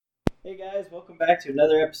Hey guys, welcome back to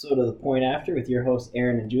another episode of The Point After with your hosts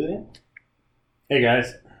Aaron and Julian. Hey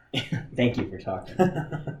guys. Thank you for talking.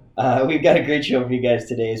 We've got a great show for you guys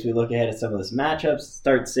today as we look ahead at some of this matchups,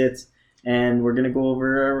 start sits, and we're going to go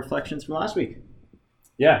over our reflections from last week.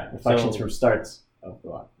 Yeah. Reflections from starts of the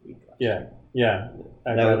last week. Yeah.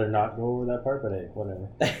 I'd That rather not go over that part, but hey, whatever.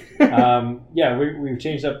 We've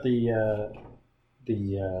changed up the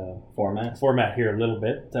format here a little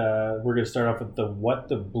bit. We're going to start off with the What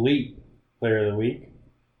the Bleep Player of the Week.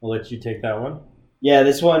 I'll let you take that one. Yeah,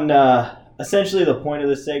 this one, essentially the point of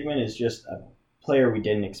this segment is just a player we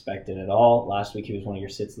didn't expect it at all. Last week he was one of your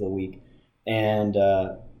sits of the week. And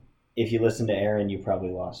if you listen to Aaron, you probably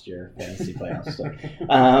lost your fantasy playoffs.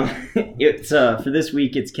 So, for this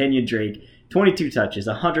week, it's Kenyon Drake. 22 touches,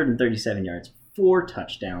 137 yards, 4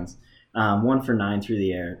 touchdowns, 1 for 9 through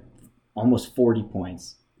the air, almost 40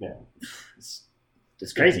 points. Yeah.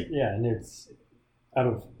 It's crazy. Yeah, and it's out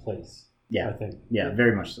of place. Yeah. I think. Yeah,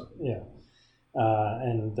 very much so. Yeah.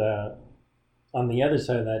 And on the other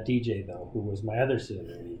side of that, DJ, though, who was my other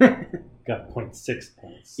sitter, got 0.6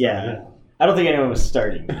 points. Yeah. I don't think anyone was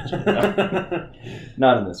starting.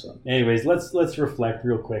 Not in this one. Anyways, let's reflect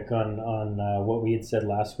real quick on what we had said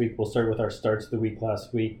last week. We'll start with our starts of the week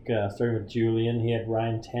last week. Starting with Julian, he had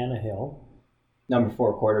Ryan Tannehill. Number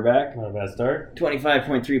 4 quarterback. Not a bad start.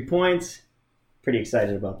 25.3 points. Pretty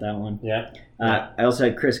excited about that one. Yeah. I also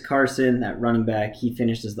had Chris Carson, that running back. He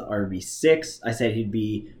finished as the RB6. I said he'd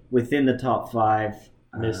be within the top 5.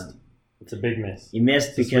 Missed. It's a big miss. You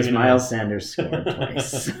missed because Miles Sanders scored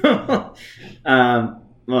twice. Well,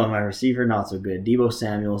 my receiver, not so good. Deebo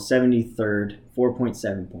Samuel, 73rd,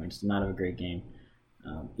 4.7 points. Not have a great game.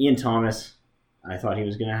 Ian Thomas, I thought he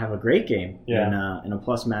was going to have a great game in a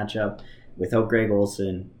plus matchup without Greg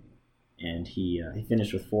Olsen, and he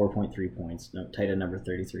finished with 4.3 points, tight at number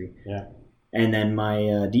 33. Yeah. And then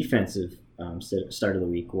my defensive start of the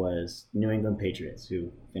week was New England Patriots,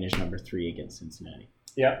 who finished number 3 against Cincinnati.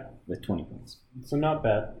 Yeah. With 20 points. So not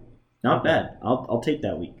bad. Not bad. I'll take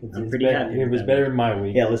that week. I'm pretty happy. It was better than my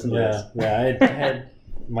week. Yeah, listen to this. Yeah, I had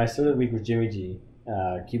my start of the week was Jimmy G.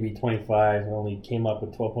 QB 25, only came up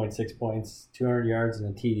with 12.6 points, 200 yards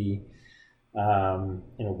and a TD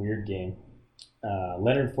in a weird game.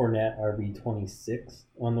 Leonard Fournette, RB 26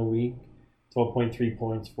 on the week, 12.3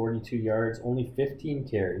 points, 42 yards, only 15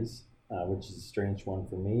 carries, which is a strange one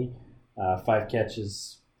for me. 5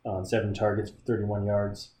 catches on 7 targets for 31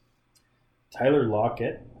 yards. Tyler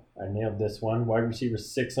Lockett, I nailed this one. Wide receiver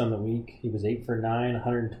 6 on the week. He was 8 for 9,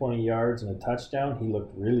 120 yards and a touchdown. He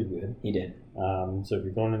looked really good. He did. So if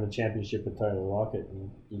you're going in the championship with Tyler Lockett,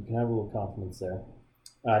 you can have a little confidence there.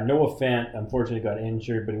 Noah Fant, unfortunately, got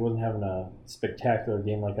injured, but he wasn't having a spectacular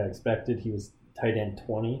game like I expected. He was tight end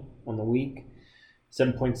 20 on the week.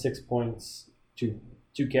 7.6 points, two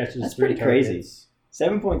catches, That's 3 pretty targets. crazy.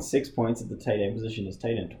 7.6 points at the tight end position is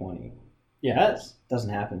tight end 20. Yeah. That doesn't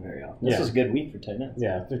happen very often. This was a good week for tight ends.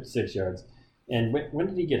 Yeah, 56 yards. And when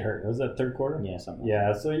did he get hurt? Was that third quarter? Yeah, something.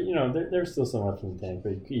 Yeah, so, there's still so much in the tank,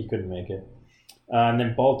 but he couldn't make it. And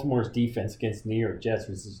then Baltimore's defense against New York Jets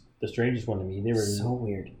was the strangest one to me. They were so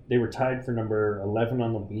weird. They were tied for number 11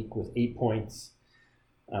 on the week with 8 points.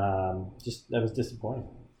 That was disappointing.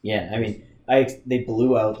 Yeah, I mean, they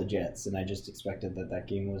blew out the Jets, and I just expected that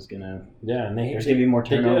game was gonna. Yeah, and there's gonna be more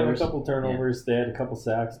turnovers. They did have a couple turnovers. Yeah. They had a couple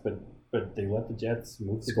sacks, but they let the Jets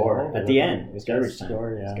move the score at the end. It was garbage time. It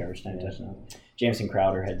was garbage time touchdown. Jameson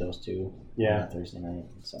Crowder had those 2. Yeah, on Thursday night.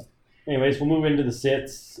 So, anyways, we'll move into the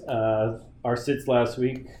sits. Our sits last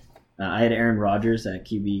week. I had Aaron Rodgers at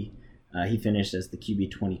QB. He finished as the QB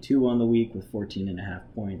 22 on the week with 14.5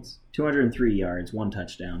 points, 203 yards, 1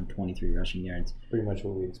 touchdown, 23 rushing yards. Pretty much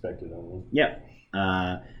what we expected only. Yep.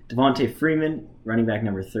 Devontae Freeman, running back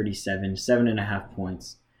number 37, 7.5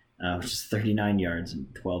 points, which is 39 yards and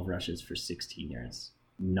 12 rushes for 16 yards.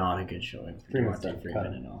 Not a good showing for Devontae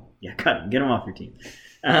Freeman at all. Yeah, cut him. Get him off your team.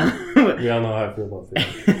 We all know how I feel about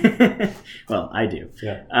Freeman. Well, I do.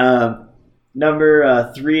 Yeah.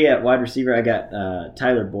 Number 3 at wide receiver, I got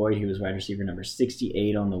Tyler Boyd. He was wide receiver number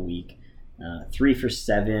 68 on the week. 3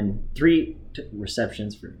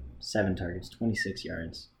 receptions for 7 targets, 26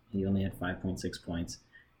 yards. He only had 5.6 points.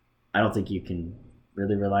 I don't think you can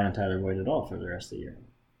really rely on Tyler Boyd at all for the rest of the year.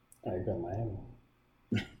 I got Miami.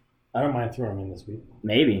 I don't mind throwing him in this week.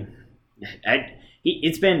 Maybe.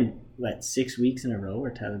 It's been, 6 weeks in a row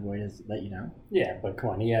where Tyler Boyd has let you down? Yeah, but come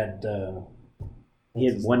on. He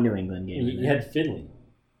had one New England game. He had Finley.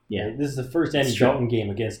 Yeah. Right? This is the first Andy Dalton game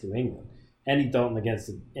against New England. Andy Dalton against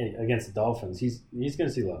the Dolphins. He's going to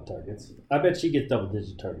see a lot of targets. I bet she gets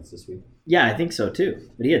double-digit targets this week. Yeah, I think so too.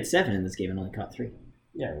 But he had 7 in this game and only caught 3.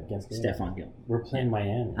 Yeah, against Stephon Gilmore. We're playing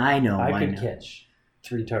Miami. I know. I could catch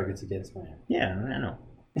 3 targets against Miami. Yeah, I know.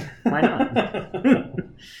 Why not?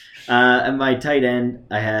 At my tight end,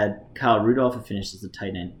 I had Kyle Rudolph, who finished as a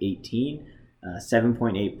tight end 18,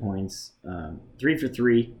 7.8 points, 3 for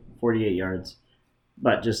 3, 48 yards.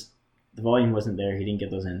 But just the volume wasn't there. He didn't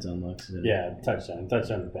get those end zone looks. So. Yeah, touchdown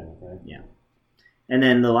dependent, right? Yeah. And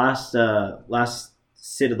then the last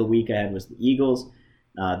sit of the week I had was the Eagles.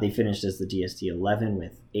 They finished as the DST 11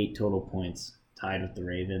 with 8 total points, tied with the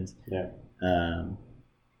Ravens.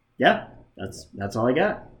 Yeah. That's all I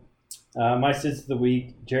got. My sits of the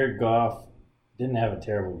week, Jared Goff didn't have a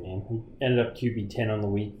terrible game. He ended up QB 10 on the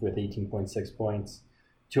week with 18.6 points,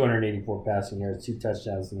 284 passing yards, 2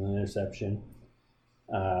 touchdowns and an interception.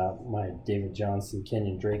 My David Johnson,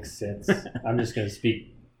 Kenyon Drake sits. I'm just going to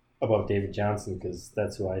speak about David Johnson because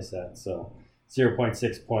that's who I set. So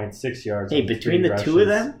 0.6 points, 6 yards. Hey, between the two of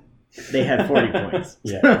them, they had 40 points.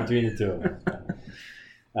 Yeah, between the two of them.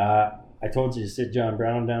 I told you to sit John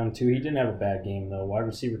Brown down too. He didn't have a bad game though. Wide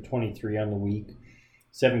receiver 23 on the week,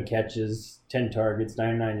 7 catches, 10 targets,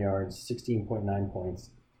 99 yards, 16.9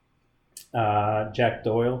 points. Jack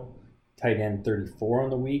Doyle, tight end 34 on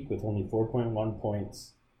the week with only 4.1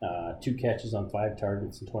 points, 2 catches on 5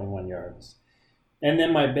 targets and 21 yards. And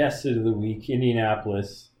then my best sit of the week,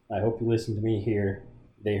 Indianapolis. I hope you listen to me here.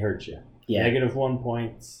 They hurt you. Yeah. -1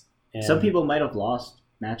 points. And some people might have lost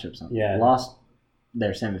matchups. Lost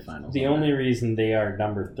their semifinals. The only reason they are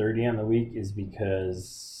number 30 on the week is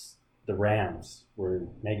because the Rams were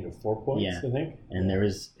 -4 points, I think. And there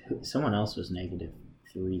was someone else was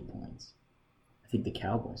 -3 points. I think the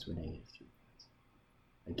Cowboys were -3 points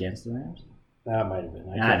against the Rams. That might have been.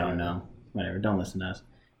 I don't know. Whatever. Don't listen to us.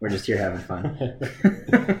 We're just here having fun.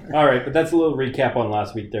 All right, but that's a little recap on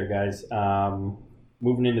last week there, guys.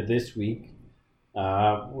 Moving into this week,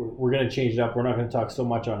 we're going to change it up. We're not going to talk so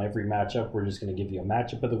much on every matchup. We're just going to give you a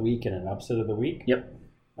matchup of the week and an upset of the week. Yep.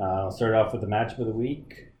 I'll start off with the matchup of the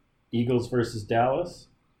week. Eagles versus Dallas.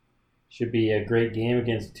 Should be a great game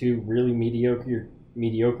against 2 really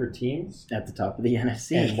mediocre teams. At the top of the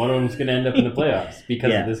NFC. And one of them's going to end up in the playoffs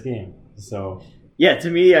because of this game. So... Yeah,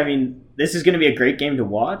 to me, I mean, this is going to be a great game to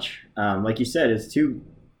watch. Like you said, it's 2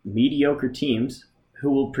 mediocre teams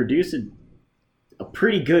who will produce a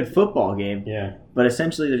pretty good football game. Yeah. But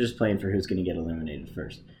essentially, they're just playing for who's going to get eliminated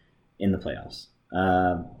first in the playoffs.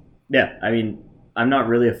 I mean, I'm not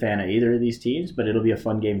really a fan of either of these teams, but it'll be a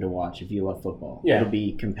fun game to watch if you love football. Yeah. It'll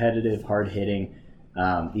be competitive, hard-hitting.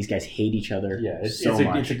 These guys hate each other it's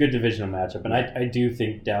much. It's a good divisional matchup, and I do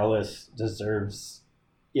think Dallas deserves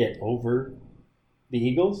it over the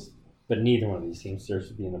Eagles, but neither one of these teams deserves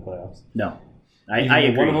to be in the playoffs. No. I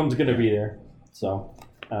agree. One of them's going to be there. So,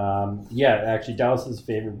 actually, Dallas is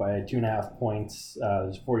favored by 2.5 points.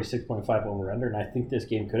 There's 46.5 over-under, and I think this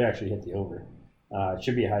game could actually hit the over. It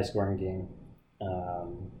should be a high-scoring game.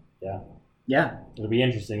 Yeah. It'll be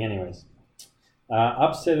interesting anyways.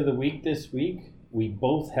 Upset of the week this week, we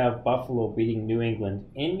both have Buffalo beating New England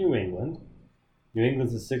in New England. New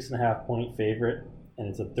England's a 6.5 point favorite, and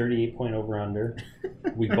it's a 38-point over-under.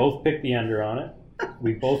 We both picked the under on it.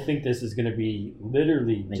 We both think this is going to be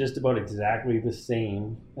literally just about exactly the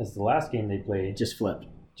same as the last game they played. Just flipped.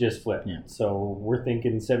 Yeah. So we're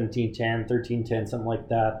thinking 17-10, 13-10, something like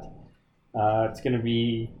that. It's going to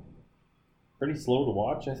be pretty slow to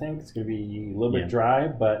watch, I think. It's going to be a little bit dry,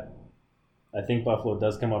 but I think Buffalo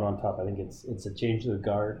does come out on top. I think it's a change of the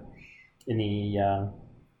guard in the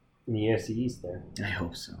AFC East there. I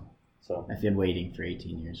hope so. So I've been waiting for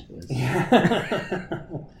 18 years for this.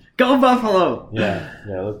 Go Buffalo! Yeah.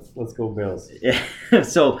 Let's go Bills. Yeah.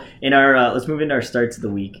 So in our let's move into our starts of the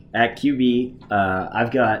week. At QB,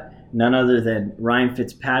 I've got none other than Ryan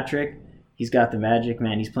Fitzpatrick. He's got the magic,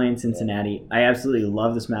 man. He's playing Cincinnati. I absolutely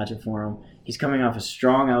love this matchup for him. He's coming off a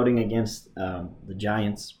strong outing against the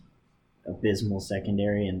Giants' abysmal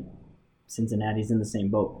secondary, and Cincinnati's in the same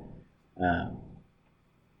boat.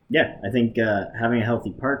 I think having a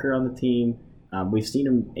healthy Parker on the team, we've seen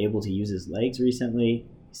him able to use his legs recently.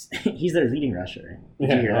 He's their leading rusher. Did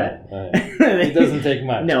you hear that? It doesn't take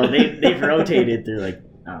much. No, they've rotated through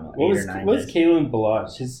I don't know, 8 or 9 What was Kalen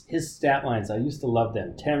Balazs? His stat lines, I used to love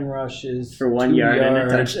them. 10 rushes for 1 yard and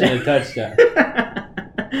a touchdown.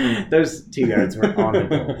 Those 2 yards were on the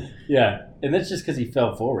goal. Yeah, and that's just because he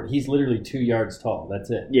fell forward. He's literally 2 yards tall. That's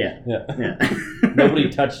it. Yeah. Nobody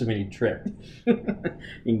touched him and he tripped.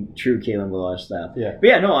 In true Kalen Balazs style. Yeah.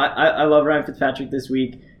 But I love Ryan Fitzpatrick this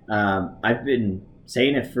week. I've been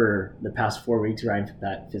saying it for the past 4 weeks. Ryan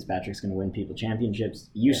Fitzpatrick's going to win people championships.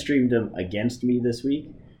 You streamed him against me this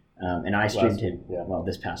week, and I streamed him. Well,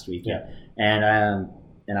 this past week. And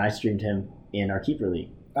I streamed him in our keeper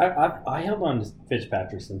league. I held on to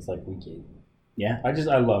Fitzpatrick since like week 8. Yeah.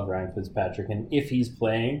 I love Ryan Fitzpatrick, and if he's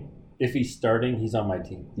playing, if he's starting, he's on my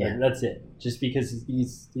team. Yeah. That's it. Just because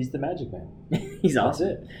he's the magic man. He's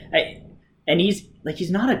awesome. And he's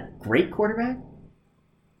not a great quarterback,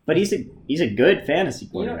 but he's a good fantasy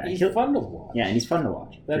quarterback. He's fun to watch. Yeah, and he's fun to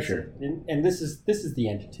watch. That's for sure. It. And this is the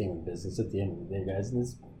entertainment business at the end of the day, guys. And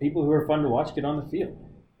people who are fun to watch get on the field,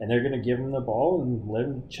 and they're going to give him the ball and let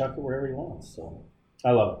him chuck it wherever he wants. So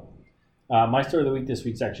I love it. My story of the week this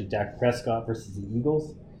week is actually Dak Prescott versus the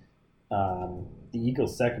Eagles. The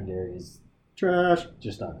Eagles secondary is trash.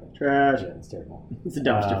 Just not good. Trash. Yeah, it's terrible. It's a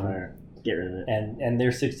dumpster fire. Get rid of it. And they're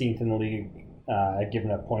 16th in the league at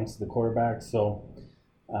giving up points to the quarterback. So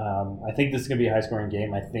I think this is going to be a high-scoring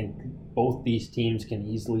game. I think both these teams can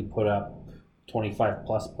easily put up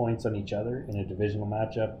 25-plus points on each other in a divisional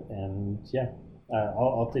matchup. And, yeah,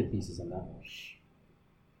 I'll take pieces on that.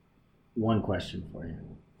 One question for you.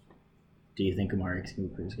 Do you think Amari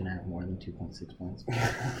Cooper is going to have more than 2.6 points?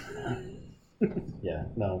 Yeah,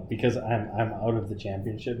 no, because I'm out of the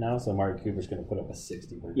championship now, so Amari Cooper's going to put up a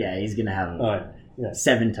 60. Yeah, he's going to have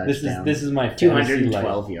 7 touchdowns. This is my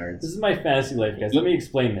 212 life. yards. This is my fantasy life, guys. Let me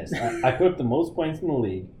explain this. I put up the most points in the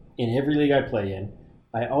league in every league I play in.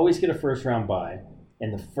 I always get a first-round bye,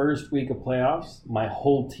 and the first week of playoffs, my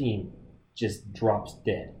whole team just drops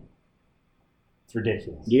dead. It's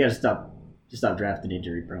ridiculous. You got to stop drafting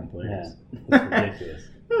injury-prone players. Yeah, it's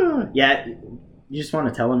ridiculous. Yeah, you just want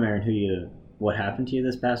to tell them, Aaron, what happened to you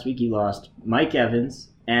this past week. You lost Mike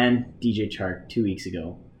Evans and DJ Chark 2 weeks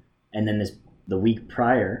ago, and then the week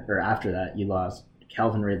prior or after that, you lost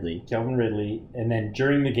Calvin Ridley, and then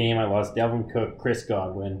during the game, I lost Dalvin Cook, Chris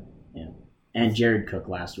Godwin, and Jared Cook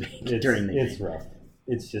last week during the game. It's rough.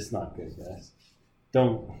 It's just not good, guys.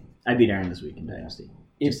 I beat Aaron this week in Dynasty.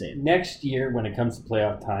 Next year, when it comes to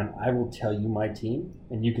playoff time, I will tell you my team,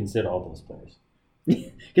 and you can sit all those players.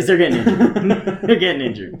 Because they're getting injured. They're getting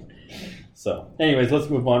injured. So, anyways, let's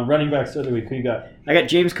move on. Running backs of the week. Who you got? I got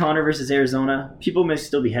James Conner versus Arizona. People may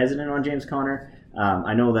still be hesitant on James Conner.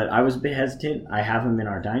 I know that I was a bit hesitant. I have him in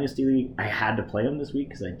our Dynasty League. I had to play him this week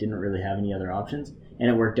because I didn't really have any other options, and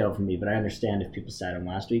it worked out for me. But I understand if people sat him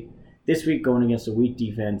last week. This week, going against a weak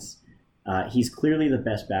defense, he's clearly the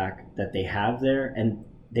best back that they have there, and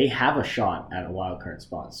they have a shot at a wild card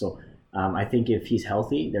spot. So I think if he's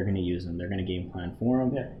healthy, they're going to use him. They're going to game plan for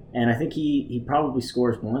him. Yeah. And I think he probably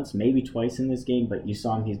scores once, maybe twice in this game, but you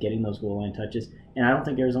saw him, he's getting those goal line touches. And I don't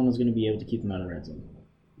think Arizona's going to be able to keep him out of the red zone.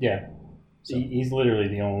 Yeah. So he's literally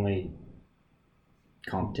the only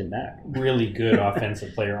competent back. Really good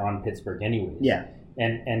offensive player on Pittsburgh anyways. Yeah.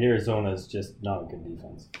 And Arizona's just not a good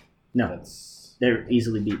defense. No. They're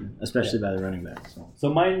easily beaten, especially by the running back.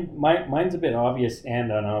 So mine's a bit obvious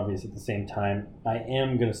and unobvious at the same time. I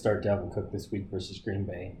am going to start Dalvin Cook this week versus Green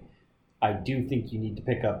Bay. I do think you need to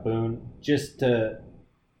pick up Boone just to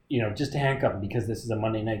handcuff him because this is a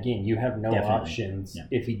Monday night game. You have no options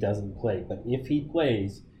if he doesn't play. But if he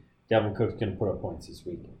plays, Dalvin Cook's going to put up points this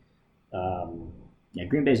week.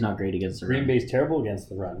 Green Bay's not great against the run. Green Bay's terrible against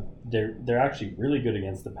the run. They're actually really good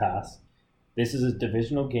against the pass. This is a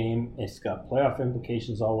divisional game. It's got playoff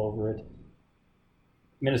implications all over it.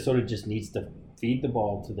 Minnesota just needs to feed the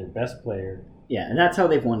ball to their best player. Yeah, and that's how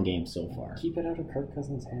they've won games so far. Keep it out of Kirk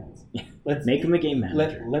Cousins' hands. Let's make him a game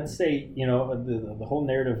manager. Let's say, the whole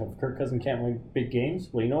narrative of Kirk Cousins can't win big games.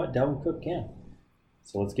 Well, you know what? Dalvin Cook can.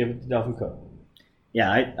 So let's give it to Dalvin Cook.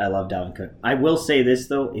 Yeah, I love Dalvin Cook. I will say this,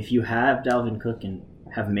 though. If you have Dalvin Cook and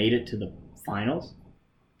have made it to the finals,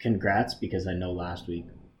 congrats, because I know last week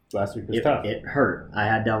was tough. It hurt. I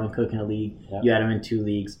had Dalvin Cook in a league. Yep. You had him in 2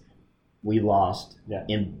 leagues. We lost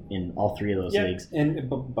in all 3 of those leagues. And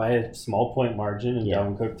by a small point margin, and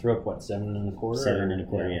Dalvin Cook threw up, 7 1/4? 7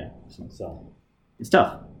 1/4, yeah. So it's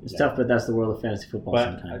tough. It's tough, but that's the world of fantasy football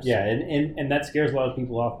sometimes. Yeah, and that scares a lot of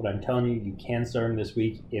people off, but I'm telling you, you can start him this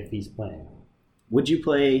week if he's playing. Would you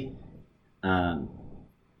play Boone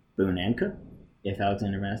and Cook if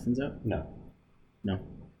Alexander Madison's out? No.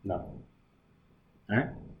 All right.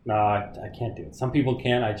 No, I can't do it. Some people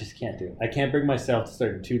can. I just can't do it. I can't bring myself to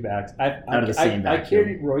start 2 backs. Out of the same backfield. I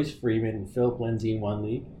carried Royce Freeman and Philip Lindsay in 1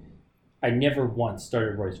 league. I never once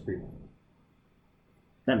started Royce Freeman.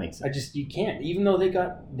 That makes sense. You can't. Even though they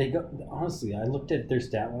got. Honestly, I looked at their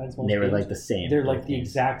stat lines. They were like the same. They're like the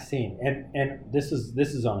exact same. And this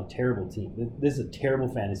is on a terrible team. This is a terrible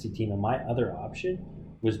fantasy team. And my other option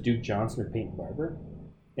was Duke Johnson or Peyton Barber.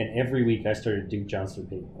 And every week I started Duke Johnson or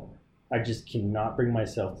Peyton Barber. I just cannot bring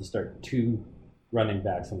myself to start 2 running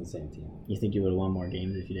backs on the same team. You think you would have won more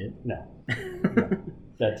games if you did? No.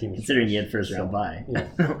 That team. Considering he had first round bye. Yeah.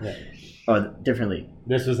 Oh, different league.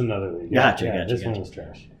 This was another league. Gotcha. This one was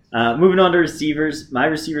trash. Moving on to receivers. My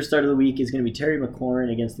receiver start of the week is going to be Terry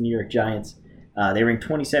McLaurin against the New York Giants. They ranked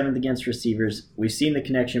 27th against receivers. We've seen the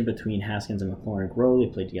connection between Haskins and McLaurin grow. They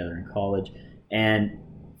played together in college. And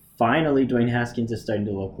finally, Dwayne Haskins is starting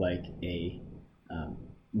to look like a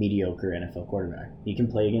mediocre NFL quarterback. He can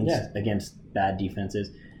play against bad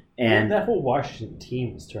defenses. And that whole Washington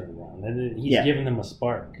team has turned around. And he's given them a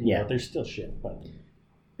spark. You know, they're still shit, but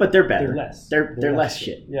they're better. They're less. They're less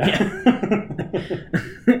shit. Yeah.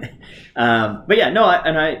 But yeah,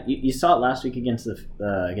 no. You saw it last week against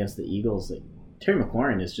the Eagles. Like, Terry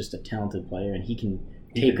McLaurin is just a talented player, and he can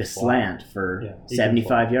take a slant for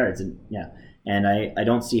 75 yards. And I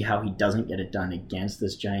don't see how he doesn't get it done against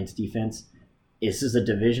this Giants defense. This is a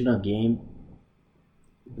divisional game.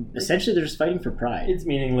 Essentially, they're just fighting for pride. It's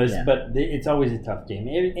meaningless, but it's always a tough game.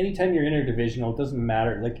 Anytime you're interdivisional, it doesn't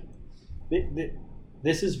matter. Like,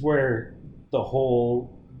 this is where the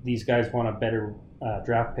whole these guys want a better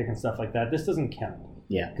draft pick and stuff like that. This doesn't count.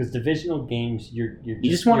 Yeah, because divisional games, you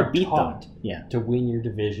just want to beat them. To win your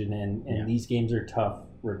division, and these games are tough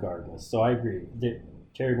regardless. So I agree.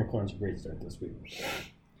 Terry McLaurin's a great start this week.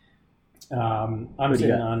 I'm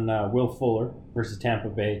sitting on Will Fuller versus Tampa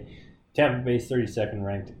Bay. Tampa Bay's 32nd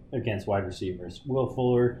ranked against wide receivers. Will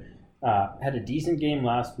Fuller had a decent game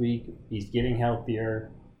last week. He's getting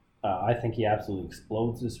healthier. I think he absolutely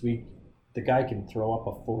explodes this week. The guy can throw up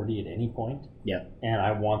a 40 at any point. Yeah. And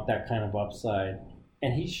I want that kind of upside.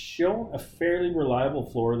 And he's shown a fairly reliable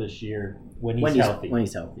floor this year when he's healthy. When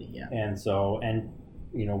he's healthy, yeah. And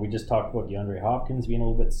we just talked about DeAndre Hopkins being a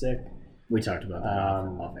little bit sick. We talked about that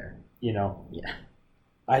off air. Yeah.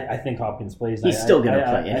 I think Hopkins plays. He's still going to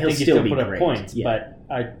play, and he'll still be put great. Up points, but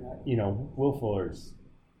Will Fuller's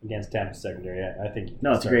against Tampa secondary. I think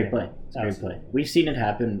it's a great play. It's a great play. We've seen it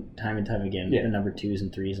happen time and time again. The number 2s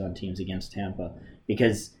and 3s on teams against Tampa,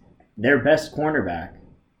 because their best cornerback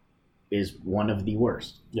is one of the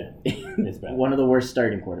worst. Yeah, it's bad. One of the worst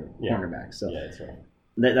starting cornerbacks. So that's right.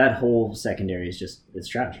 That whole secondary is it's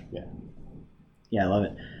trash. Yeah, I love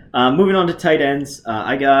it. Moving on to tight ends,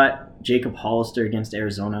 I got Jacob Hollister against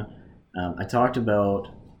Arizona. I talked about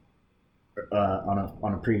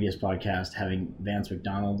on a previous podcast having Vance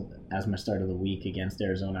McDonald as my start of the week against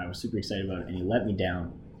Arizona. I was super excited about it, and he let me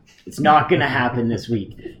down. It's not going to happen this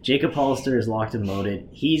week. Jacob Hollister is locked and loaded.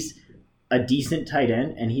 He's a decent tight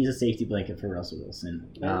end, and he's a safety blanket for Russell Wilson.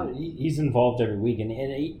 He's involved every week, and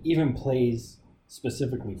he even plays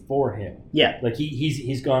specifically for him. Yeah. Like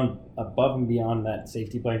he's gone above and beyond that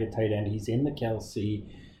safety blanket tight end. He's in the Kelsey,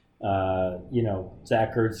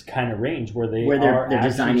 Zach Ertz kind of range where they're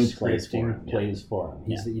designing plays for him.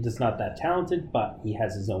 He's just not that talented, but he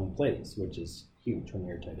has his own plays, which is huge when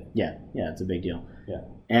you're a tight end. Yeah, it's a big deal. Yeah.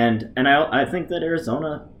 And I think that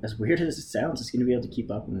Arizona, as weird as it sounds, is going to be able to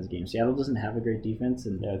keep up in this game. Seattle doesn't have a great defense,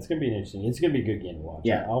 and it's going to be it's going to be a good game to watch.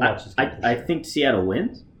 Yeah, I'll watch this game. I think Seattle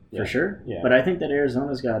wins for sure. Yeah. But I think that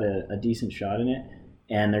Arizona's got a decent shot in it,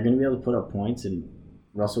 and they're going to be able to put up points, and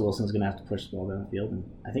Russell Wilson's going to have to push the ball down the field, and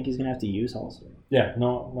I think he's going to have to use Hollister. Yeah,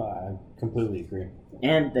 no, I completely agree.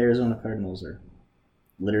 And the Arizona Cardinals are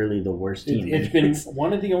literally the worst team. It's been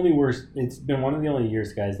one of the only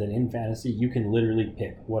years, guys, that in fantasy you can literally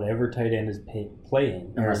pick whatever tight end is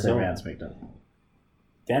playing. Unless they're Vance McDonald.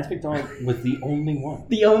 Vance McDonald was the only one.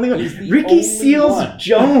 The only one. Ricky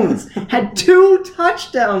Seals-Jones had 2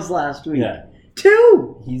 touchdowns last week. Yeah.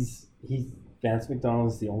 2! He's Vance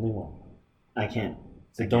McDonald is the only one. I can't.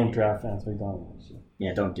 So don't draft Vance McDonald.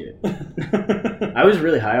 Yeah, don't do it. I was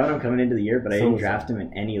really high on him coming into the year, but I didn't draft him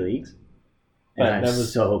in any leagues. And but I'm that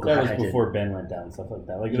was so glad that was before Ben went down and stuff like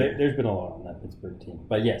that. There's been a lot on that Pittsburgh team.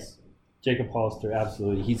 But yes, Jacob Hollister,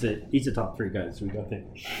 absolutely. He's a top 3 guy this week, I think.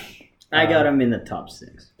 I got him in the top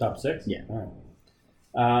 6. Top 6? Yeah. All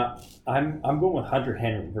right. I'm going with Hunter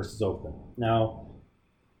Henry versus Oakland. Now,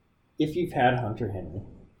 if you've had Hunter Henry,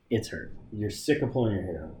 it's hurt. You're sick of pulling your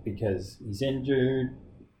hair out because he's injured.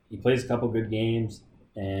 He plays a couple good games,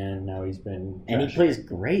 and now he's been. And he plays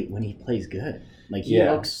great when he plays good. Like he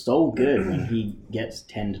looks so good when he gets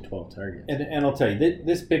 10 to 12 targets. And I'll tell you,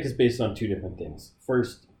 this pick is based on 2 different things.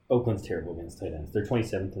 First, Oakland's terrible against tight ends. They're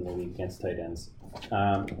 27th in the league against tight ends.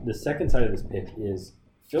 The second side of this pick is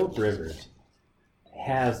Philip Rivers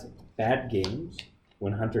has bad games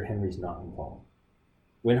when Hunter Henry's not involved.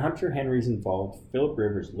 When Hunter Henry's involved, Philip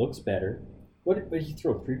Rivers looks better. What did he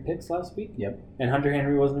throw? 3 picks last week? Yep. And Hunter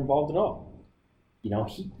Henry wasn't involved at all.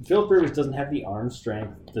 Philip Rivers doesn't have the arm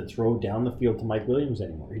strength to throw down the field to Mike Williams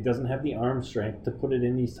anymore. He doesn't have the arm strength to put it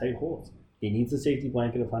in these tight holes. He needs the safety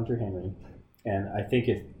blanket of Hunter Henry. And I think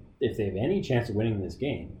if if they have any chance of winning this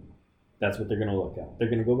game, that's what they're going to look at. They're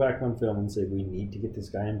going to go back on film and say, we need to get this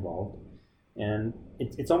guy involved. And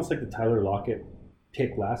it's almost like the Tyler Lockett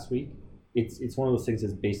pick last week. It's one of those things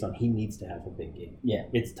that's based on he needs to have a big game. Yeah.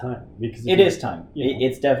 It's time. Because it is time.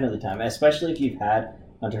 It's definitely time, especially if you've had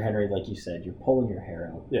Hunter Henry, like you said, you're pulling your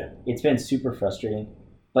hair out. Yeah. It's been super frustrating.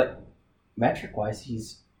 But metric-wise,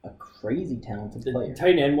 he's a crazy talented player.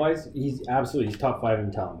 Tight end-wise, he's top 5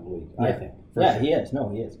 in talent in the league, I think. Yeah, sure. He is. No,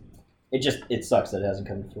 he is. It sucks that it hasn't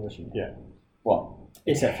come to fruition yet. Yeah. Well,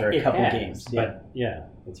 except for a couple games. But yeah,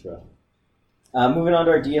 it's rough. Moving on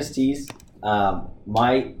to our DSTs.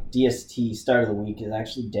 My DST start of the week is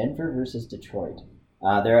actually Denver versus Detroit.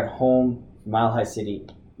 They're at home, Mile High City.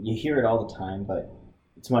 You hear it all the time, but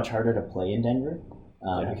it's much harder to play in Denver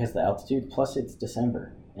because of the altitude. Plus, it's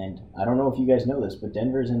December. And I don't know if you guys know this, but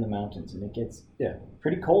Denver's in the mountains, and it gets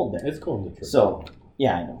pretty cold there. It's cold in Detroit. So,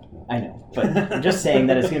 yeah, I know. But I'm just saying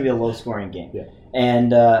that it's going to be a low-scoring game. Yeah.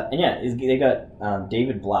 And they got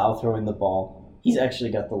David Blau throwing the ball. He's actually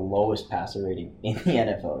got the lowest passer rating in the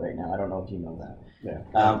NFL right now. I don't know if you know that. Yeah,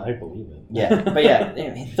 I believe it. Yeah, but yeah,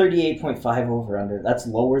 38.5 over-under. That's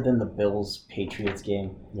lower than the Bills-Patriots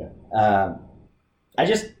game. Yeah.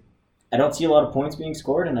 I don't see a lot of points being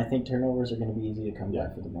scored, and I think turnovers are going to be easy to come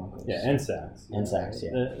back for the Broncos. Yeah, and sacks. Sacks,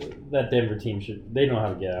 yeah. That Denver team they know how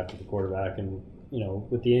to get after the quarterback, and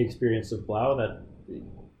with the inexperience of Blau, that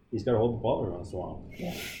he's got to hold the ball every once in a while.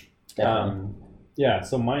 Yeah, definitely.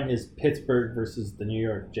 So mine is Pittsburgh versus the New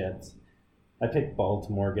York Jets. I picked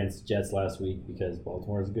Baltimore against the Jets last week because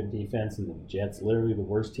Baltimore is a good defense, and the Jets literally the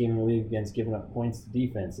worst team in the league against giving up points to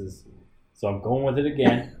defenses. So I'm going with it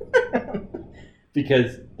again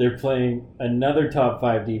because they're playing another top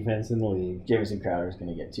 5 defense in the league. Jamison Crowder is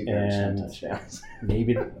going to get 2 garbage time touchdowns.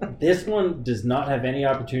 Maybe this one does not have any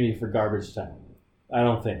opportunity for garbage time. I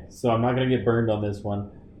don't think. So I'm not going to get burned on this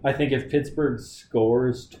one. I think if Pittsburgh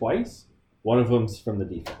scores twice, one of them's from the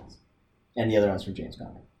defense. And the other one's from James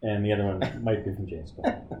Conner. And the other one might be from James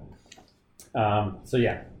Conner. So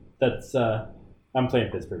yeah, that's I'm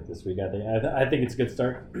playing Pittsburgh this week. I think it's a good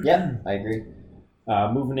start. Yeah, I agree.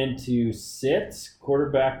 Moving into sits,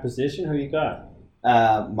 quarterback position, who you got?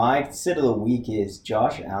 My sit of the week is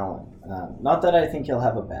Josh Allen. Not that I think he'll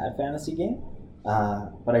have a bad fantasy game,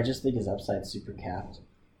 but I just think his upside's super capped.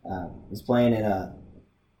 He's playing in a...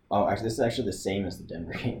 Oh, actually, this is actually the same as the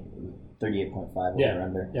Denver game. 38.5 over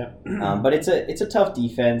under. Yeah. But it's a tough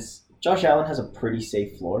defense. Josh Allen has a pretty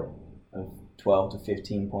safe floor of 12 to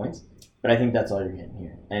 15 points. But I think that's all you're getting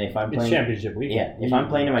here. And if I'm playing... It's championship week. Yeah, if I'm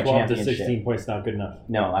playing in my 12 championship... 12 to 16 points not good enough.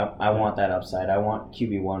 No, I want that upside. I want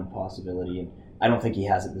QB1 possibility. And I don't think he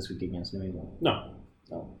has it this week against New England.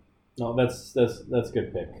 No, that's a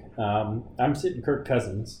good pick. I'm sitting Kirk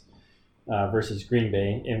Cousins versus Green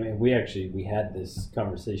Bay. And we had this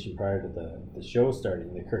conversation prior to the show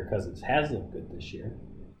starting that Kirk Cousins has looked good this year.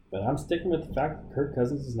 But I'm sticking with the fact that Kirk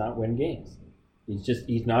Cousins does not win games.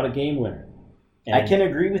 He's not a game winner. And, I can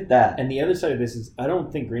agree with that. And the other side of this is I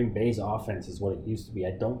don't think Green Bay's offense is what it used to be.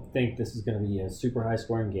 I don't think this is going to be a super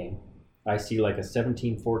high-scoring game. I see like a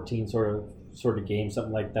 17-14 sort of game,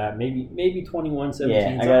 something like that. Maybe 21-17.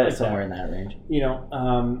 Yeah, I got it somewhere in that range.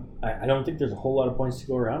 I don't think there's a whole lot of points to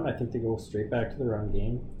go around. I think they go straight back to the run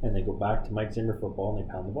game, and they go back to Mike Zimmer football, and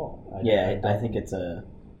they pound the ball. I think it's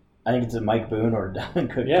a Mike Boone or Dalvin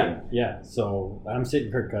Cook game. Yeah. So I'm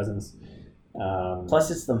sitting Kirk Cousins. Plus,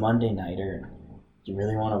 it's the Monday Nighter. Do you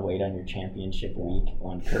really want to wait on your championship week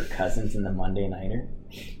on Kirk Cousins in the Monday Nighter?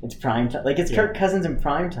 It's prime time. Like, it's Kirk Cousins in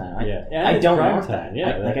prime time. I don't want that. Yeah,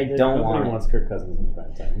 I don't want it. Nobody wants Kirk Cousins in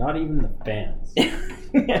prime time. Not even the fans.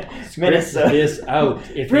 Minnesota. This out.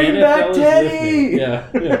 If Bring the NFL back is Teddy! Yeah.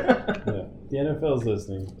 The NFL is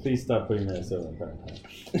listening. Please stop putting Minnesota in prime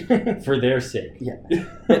time. For their sake. Yeah.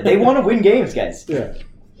 They want to win games, guys. Yeah.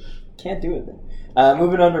 Can't do it then.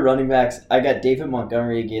 Moving on to running backs, I got David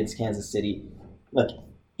Montgomery against Kansas City. Look,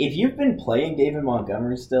 if you've been playing David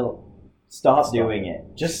Montgomery still, stop doing it.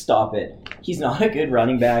 Just stop it. He's not a good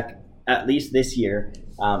running back, at least this year.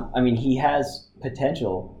 He has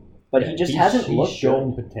potential, but he just hasn't looked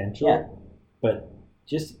shown good. potential. Yeah. But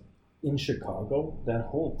just in Chicago, that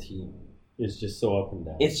whole team is just so up and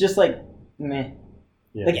down. It's just like, meh.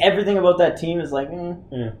 Yeah. Like, everything about that team is like,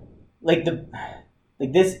 Yeah. Like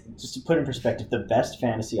this, just to put in perspective, the best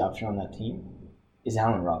fantasy option on that team is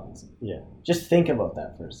Allen Robinson. Yeah. Just think about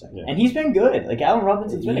that for a second. Yeah. And he's been good. Like, Allen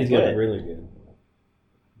Robinson's been good. Really good.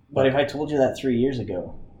 But if I told you that 3 years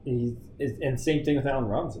ago... And same thing with Allen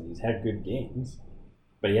Robinson. He's had good games,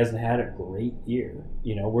 but he hasn't had a great year.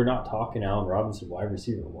 We're not talking Allen Robinson wide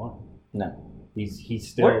receiver 1. No. He's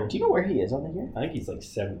still. Do you know where he is on the year? I think he's like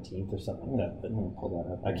 17th or something like that. But I'm gonna pull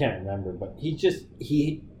that up. I can't remember. But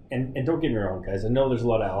and don't get me wrong, guys. I know there's a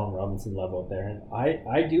lot of Allen Robinson love out there, and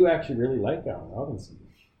I do actually really like Allen Robinson.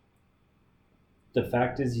 The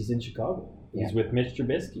fact is, he's in Chicago. He's with Mitch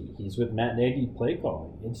Trubisky. He's with Matt Nagy play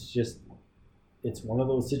calling. It's one of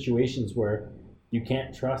those situations where you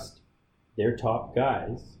can't trust their top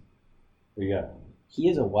guys. What you got? He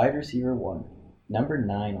is a wide receiver 1, number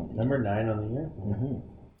 9 on the Number 9 on the year. Mm-hmm.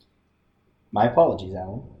 My apologies,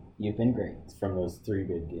 Alan. You've been great. It's from those 3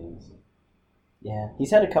 big games. Yeah,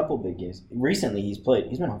 he's had a couple big games. Recently, he's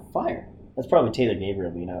been on fire. That's probably Taylor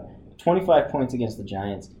Gabriel being out. 25 points against the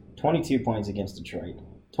Giants, 22 points against Detroit,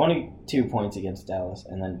 22 points against Dallas,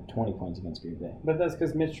 and then 20 points against Green Bay. But that's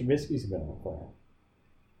because Mitch Trubisky's been on fire.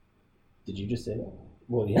 Did you just say that?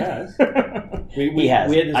 Well, he has. He has.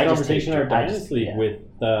 We had this I conversation in our I Dynasty yeah.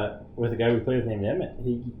 with a guy we played with named Emmett.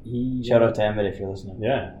 He Shout out to Emmett if you're listening.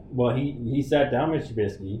 Yeah. Well, he sat down Mitch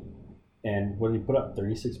Trubisky, and what did he put up?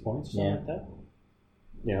 36 points or something like that.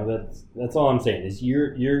 You know, that's all I'm saying is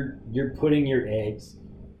you're putting your eggs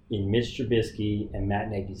in Mitch Trubisky and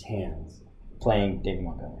Matt Nagy's hands, playing David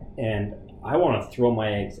Montgomery. And I want to throw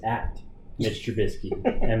my eggs at Mitch Trubisky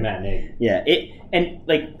and Matt Nagy. Yeah, and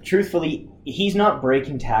like truthfully, he's not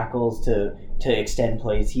breaking tackles to extend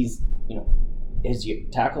plays. He's his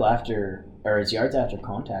tackle after or his yards after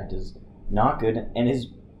contact is not good, and his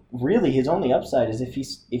only upside is if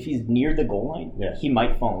he's near the goal line, he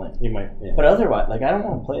might fall in. He might, yeah. But otherwise, like I don't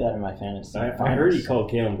want to play that in my fantasy. I heard he called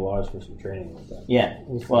Kalen Balazs for some training with that. Yeah,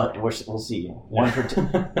 well, we'll see. 1 for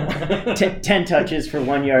 10 touches for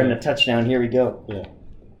 1 yard and a touchdown. Here we go. Yeah.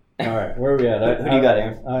 All right, where are we at? Who do you got,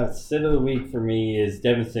 Aaron? Sit of the week for me is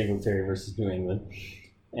Devin Singletary versus New England,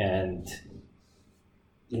 and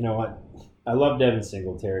you know what? I love Devin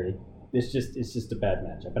Singletary. It's just a bad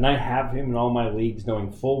matchup, and I have him in all my leagues,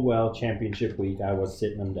 knowing full well championship week I was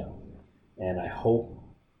sitting him down, and I hope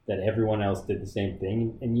that everyone else did the same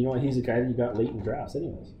thing. And you know what? He's a guy that you got late in drafts,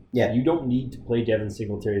 anyways. Yeah, you don't need to play Devin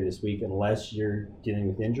Singletary this week unless you're dealing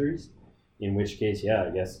with injuries, in which case,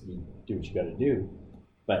 I guess you do what you got to do.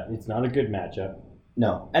 But it's not a good matchup.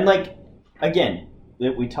 No, and like again,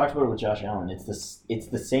 we talked about it with Josh Allen. It's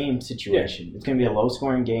the same situation. Yeah. It's going to be a low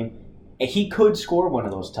scoring game. He could score one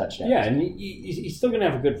of those touchdowns. Yeah, and he's still going to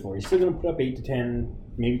have a good floor. He's still going to put up 8 to 10,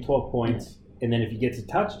 maybe 12 points. And then if he gets a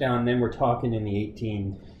touchdown, then we're talking in the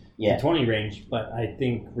 18 to 20 range. But I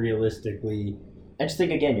think realistically... I just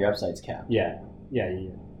think, again, your upside's capped. Yeah.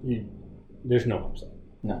 There's no upside.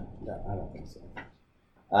 No, I don't think so.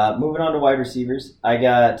 Moving on to wide receivers, I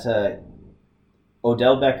got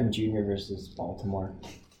Odell Beckham Jr. versus Baltimore.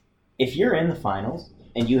 If you're in the finals...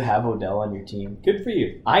 and you have Odell on your team. Good for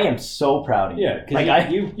you. I am so proud of you. Yeah,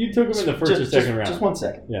 because you took him in the first or second round. Just 1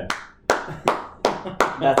 second. Yeah.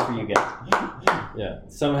 That's for you guys. Yeah.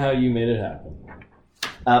 Somehow you made it happen.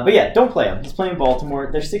 But yeah, don't play him. He's playing Baltimore.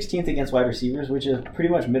 They're 16th against wide receivers, which is pretty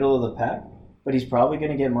much middle of the pack. But he's probably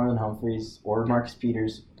going to get Marlon Humphreys or Marcus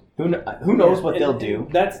Peters. Who knows what they'll do.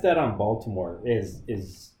 That's that on Baltimore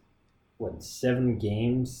is what 7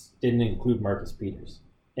 games didn't include Marcus Peters.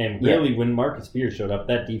 And really, when Marcus Peters showed up,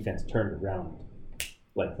 that defense turned around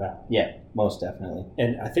like that. Yeah, most definitely.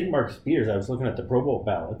 And I think Marcus Peters, I was looking at the Pro Bowl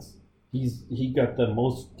ballots, he got the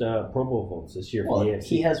most Pro Bowl votes this year for the AFC.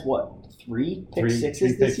 He has, what, 3 pick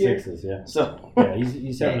sixes this year? 3 pick sixes, yeah. So,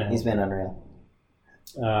 he's having he's been unreal.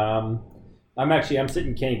 I'm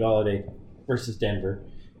sitting Kenny Golladay versus Denver.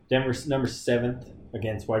 Denver's number 7th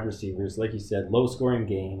against wide receivers. Like you said, low-scoring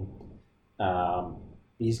game.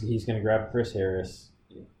 He's going to grab Chris Harris.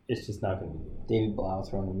 It's just not going to be good. David Blau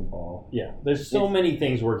throwing him the ball. Yeah, there's so many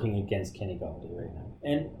things working against Kenny Golladay right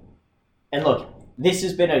now. And look, this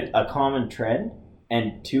has been a common trend,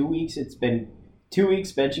 and 2 weeks it's been 2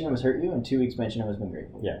 weeks benching him has hurt you, and 2 weeks benching him has been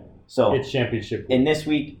great for you. Yeah. So it's championship week. In this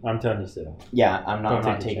week, I'm telling you so. Yeah, I'm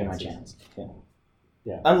not taking my chance.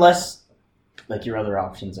 Yeah. Unless like your other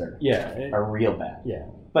options are real bad. Yeah.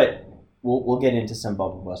 But we'll get into some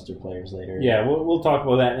bubble buster players later. Yeah, we'll talk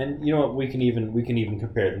about that, and you know what? We can even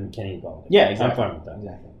compare them to Kenny Golladay. Yeah, exactly. I'm fine with that.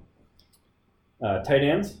 Exactly. Tight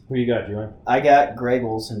ends, who you got, Julian? I got Greg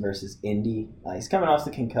Olsen versus Indy. He's coming off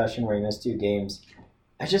the concussion where he missed 2 games.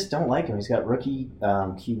 I just don't like him. He's got rookie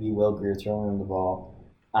QB Will Grier throwing him the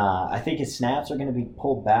ball. I think his snaps are going to be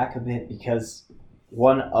pulled back a bit because,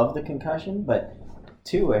 1, of the concussion, but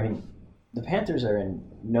 2, I mean, the Panthers are in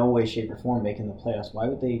no way, shape, or form making the playoffs. Why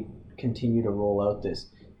would they continue to roll out this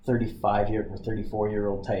 35-year or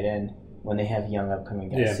 34-year-old tight end when they have young upcoming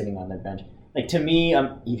guys sitting on their bench? Like, to me,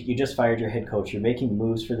 if you just fired your head coach, you're making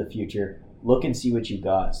moves for the future. Look and see what you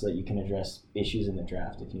got so that you can address issues in the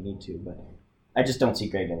draft if you need to. But I just don't see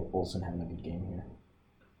Greg Olsen having a good game here.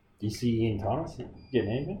 Do you see Ian Thomas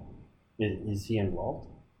getting anything? Is he involved?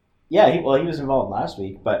 Yeah, he was involved last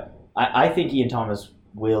week, but I think Ian Thomas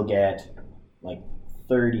will get like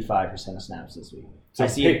 35% of snaps this week. So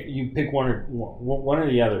you pick one or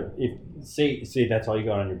the other. If say that's all you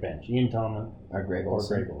got on your bench, Ian Thomas or Greg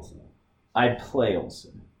Olsen. I'd play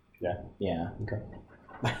Olsen. Yeah. Yeah. Okay.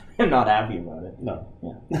 I'm not happy about it. No.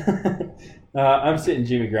 Yeah. I'm sitting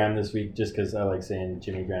Jimmy Graham this week just because I like saying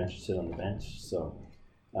Jimmy Graham should sit on the bench. So,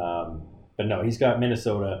 but no, he's got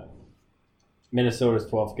Minnesota. Minnesota's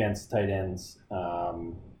 12th against tight ends.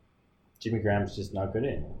 Jimmy Graham's just not good in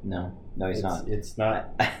it. No, he's not. It's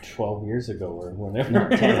not 12 years ago or whenever. No,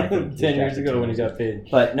 10, I think. 10 years ago when he got paid.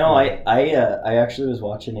 But no, I actually was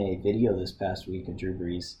watching a video this past week of Drew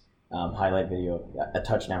Brees, highlight video, a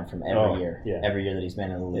touchdown from every year that he's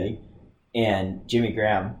been in the league. And Jimmy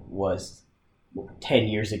Graham was 10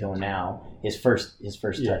 years ago now, his first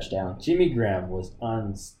touchdown. Jimmy Graham was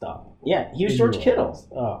unstoppable. Yeah, he was George Kittle.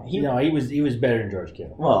 Oh, he was better than George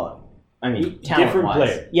Kittle. Well, I mean, different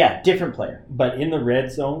player. Yeah, different player. But in the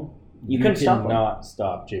red zone, you cannot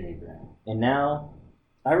stop Jimmy Graham. And now,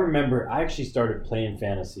 I remember I actually started playing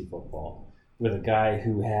fantasy football with a guy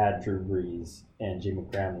who had Drew Brees and Jimmy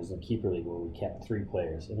Graham. It was in a keeper league where we kept 3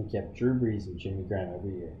 players, and he kept Drew Brees and Jimmy Graham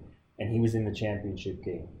every year, and he was in the championship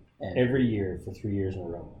game every year for 3 years in a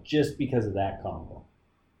row, just because of that combo.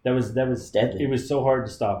 That was deadly. It was so hard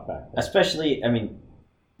to stop back then. Especially, I mean,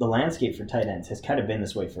 the landscape for tight ends has kind of been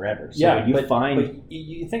this way forever. So yeah, but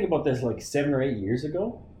you think about this, like 7 or 8 years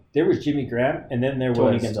ago, there was Jimmy Graham, and then there was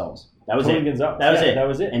Tony Gonzalez. That was Tony it. Gonzalez. That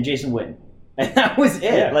was it. And Jason Witten. And that was it.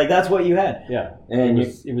 Yeah. Like, that's what you had. Yeah. And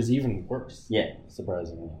it was even worse. Yeah.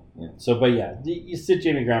 Surprisingly. Yeah. So, but yeah, you sit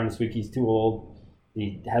Jimmy Graham this week. He's too old.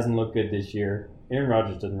 He hasn't looked good this year. Aaron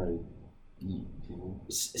Rodgers doesn't really.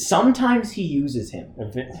 Sometimes he uses him.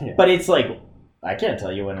 Yeah. But it's like, I can't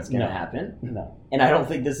tell you when it's going to happen. No. And I don't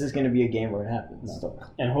think this is going to be a game where it happens. No.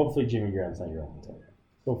 And hopefully Jimmy Graham's not your only tight end.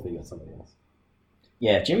 Hopefully you got somebody else.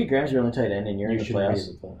 Yeah, if Jimmy Graham's your only tight end and you're in the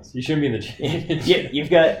playoffs. You shouldn't be in the championship. You've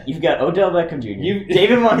got Odell Beckham Jr.,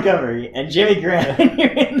 David Montgomery, and Jimmy Graham, and you're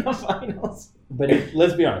in the finals. But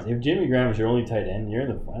let's be honest, if Jimmy Graham is your only tight end and you're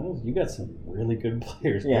in the finals, you got some really good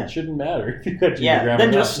players. Yeah. It shouldn't matter if you got Jimmy Graham.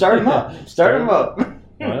 Then just start him up. Start him up.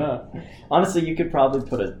 Why not? Honestly, you could probably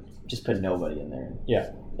put nobody in there.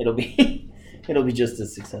 Yeah. It'll be just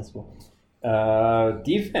as successful.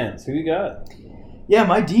 Defense, who you got? Yeah,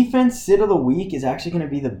 my defense sit of the week is actually going to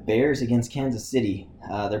be the Bears against Kansas City.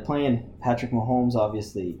 They're playing Patrick Mahomes,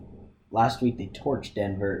 obviously. Last week they torched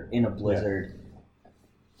Denver in a blizzard. Yeah.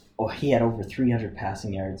 Oh, he had over 300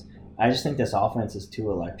 passing yards. I just think this offense is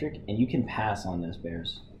too electric, and you can pass on this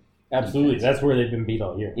Bears. Absolutely. Defense. That's where they've been beat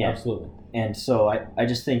all year. Yeah. Absolutely. And so I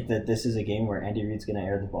just think that this is a game where Andy Reid's going to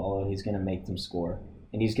air the ball out. He's going to make them score.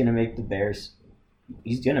 And he's going to make the Bears...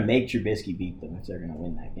 He's going to make Trubisky beat them if they're going to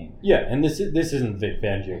win that game. Yeah, and this isn't Vic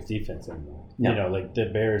Fangio's defense anymore. No. You know, like the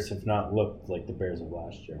Bears have not looked like the Bears of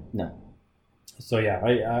last year. No. So, yeah,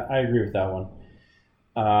 I agree with that one.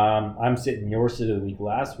 I'm sitting your sit of the week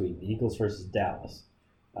last week, the Eagles versus Dallas.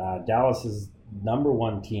 Dallas is number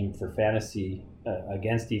 1 team for fantasy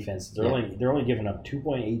against defense. They're only giving up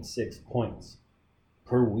 2.86 points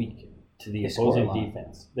per week to the opposing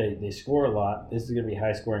defense. They score a lot. This is going to be a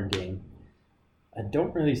high-scoring game. I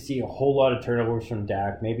don't really see a whole lot of turnovers from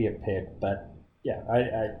Dak, maybe a pick, but yeah,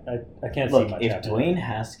 I can't see much happening. If Dwayne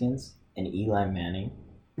Haskins and Eli Manning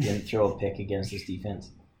didn't throw a pick against this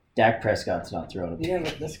defense, Dak Prescott's not throwing a pick. Yeah,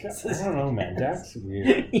 but this guy, I don't know, man. Dak's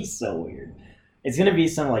weird. He's so weird. It's going to be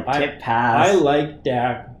some tip pass. I like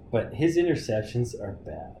Dak, but his interceptions are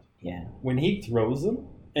bad. Yeah. When he throws them,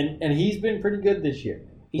 and he's been pretty good this year.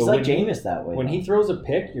 He's like Jameis that way. When he throws a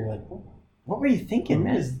pick, you're like, what were you thinking,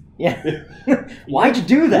 man? Yeah. Why'd you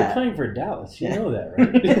do that? You're playing for Dallas. You know that,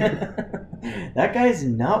 right? That guy's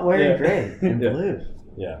not wearing gray and blue.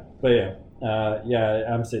 Yeah. But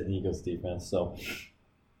I'm sitting the Eagles defense. So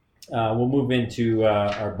we'll move into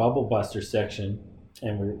our Bubble Buster section,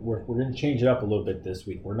 and we're going to change it up a little bit this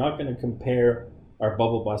week. We're not going to compare our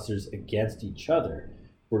Bubble Busters against each other.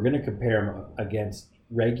 We're going to compare them against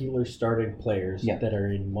regular starting players that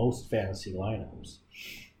are in most fantasy lineups.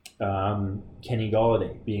 Kenny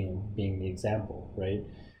Golladay being the example, right?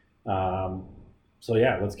 So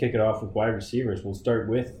let's kick it off with wide receivers. We'll start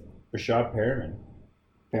with Rashad Perriman.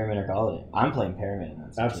 Perriman or Golladay? I'm playing Perriman in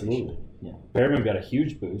that situation. Absolutely. Yeah. Perriman got a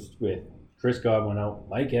huge boost with Chris Godwin out,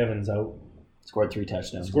 Mike Evans out. Scored 3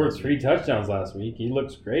 touchdowns. Scored 3 touchdowns last week. He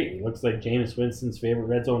looks great. He looks like Jameis Winston's favorite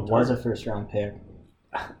red zone target. Was a first-round pick.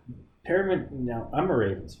 Perriman, now, I'm a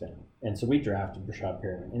Ravens fan, and so we drafted Rashad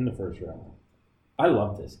Perriman in the first round. I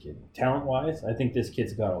love this kid. Talent-wise, I think this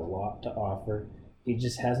kid's got a lot to offer. He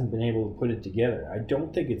just hasn't been able to put it together. I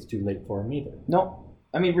don't think it's too late for him either. No.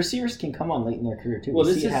 I mean, receivers can come on late in their career, too. Well,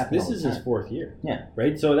 We this see it happen is all the his time. fourth year. Yeah.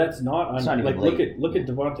 Right? So that's not... It's not even look late. at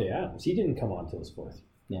Devontae Adams. He didn't come on till his fourth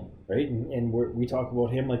year. Yeah. Right? And we talk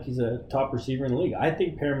about him like he's a top receiver in the league. I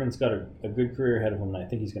think Perriman's got a good career ahead of him, and I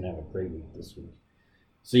think he's going to have a great week this week.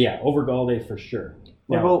 So, yeah, over Galladay for sure.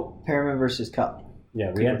 What Now, about Perriman versus Cup?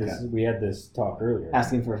 yeah, we had this talk earlier.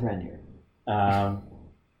 Asking for a friend here. I'm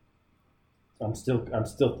still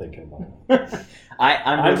thinking about it.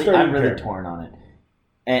 I'm starting really Perriman. torn on it.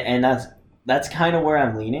 And that's kind of where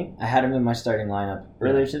I'm leaning. I had him in my starting lineup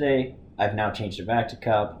earlier today. I've now changed it back to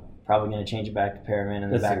Cup. Probably going to change it back to Perriman and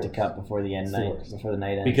then That's back the to worst. Cup before the That's the worst. before the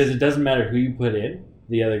night ends. Because it doesn't matter who you put in,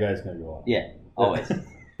 the other guy's going to go off. Yeah, always.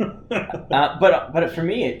 But for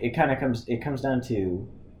me, it kind of comes down to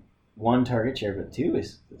one target share, but two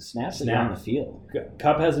is snaps that are on the field.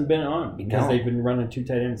 Cup hasn't been on because No. they've been running 2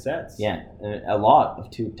 tight end sets. Yeah, a lot of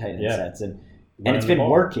two tight end Yeah. sets, and Running it's the been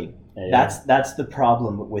ball. working. Yeah. That's the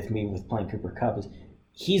problem with me with playing Cooper Kupp is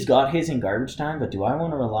he's got his in garbage time, but do I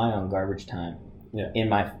want to rely on garbage time in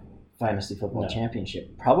my fantasy football No.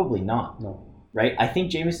 championship? Probably not. No. Right? I think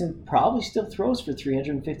Jameson probably still throws for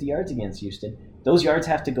 350 yards against Houston. Those yards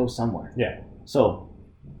have to go somewhere. Yeah. So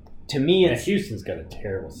to me, Yeah, it's Houston's got a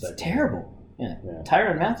terrible second. terrible. Yeah. Yeah.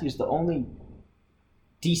 Tyrann Mathieu, the only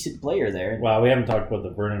decent player there. Wow, we haven't talked about the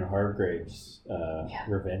Vernon Hargraves Yeah.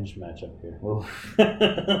 revenge matchup here. Oof.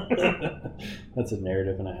 That's a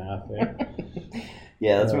narrative and a half there.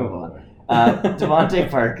 Yeah, let's move on. Devontae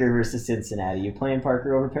Parker versus Cincinnati. You playing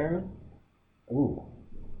Parker over Perriman? Ooh.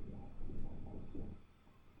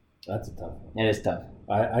 That's a tough one. It is tough.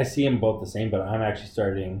 I see them both the same, but I'm actually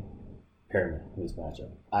starting Perriman in this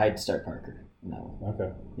matchup. I'd start Parker in that one.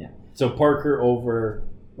 Okay. Yeah. So Parker over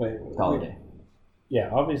Galladay. Yeah,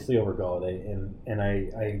 obviously over Galladay, and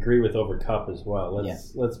I agree with over Cup as well.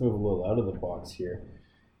 Let's move a little out of the box here.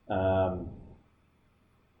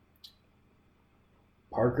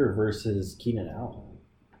 Parker versus Keenan Allen.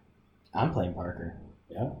 I'm playing Parker.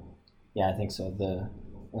 Yeah. Yeah, I think so.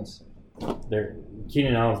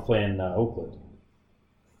 Keenan Allen's playing Oakland.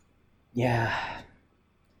 Yeah.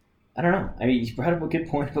 I don't know. I mean, you brought up a good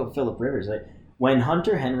point about Phillip Rivers. Like, when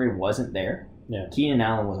Hunter Henry wasn't there, Yeah. Keenan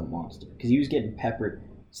Allen was a monster because he was getting peppered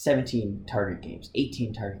 17 target games,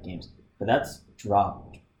 18 target games. But that's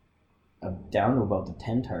dropped down to about the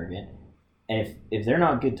 10 target. And if they're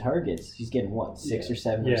not good targets, he's getting what, 6 or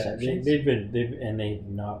 7 receptions? They've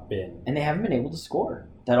not been. And they haven't been able to score.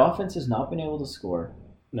 That offense has not been able to score.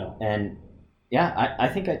 No. And yeah, I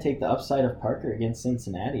think I take the upside of Parker against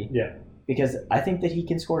Cincinnati. Yeah. Because I think that he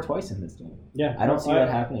can score twice in this game. Yeah. I don't see that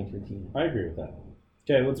happening for Keenan. I agree with that.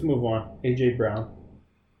 Okay, let's move on. AJ Brown.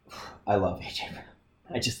 I love AJ Brown.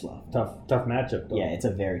 I just love him. Tough matchup though. Yeah, it's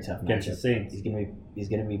a very tough Against the matchup. Saints. He's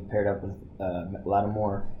gonna be paired up with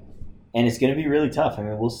Lattimore, and it's gonna be really tough. I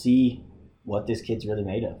mean, we'll see what this kid's really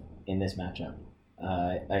made of in this matchup.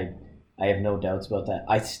 I have no doubts about that.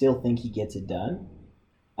 I still think he gets it done.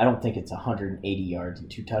 I don't think it's 180 yards and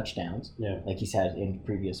 2 touchdowns like he's had in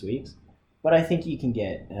previous weeks, but I think you can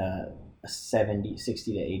get a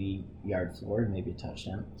 60 to 80 yard floor and maybe a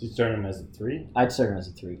touchdown. Do you start him as a 3? I'd start him as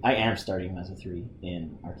a 3. I am starting him as a 3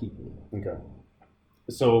 in our keeper league. Okay.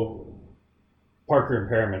 So Parker and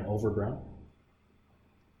Perriman over Brown?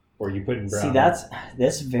 Or are you putting Brown? See,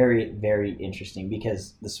 that's very, very interesting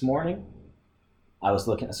because this morning I was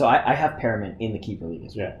looking. So I have Perriman in the keeper league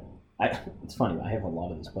as well. Yeah. It's funny. I have a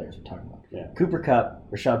lot of these players we're talking about. Yeah. Cooper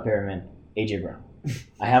Kupp, Rashad Perriman, AJ Brown.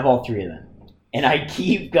 I have all 3 of them, and I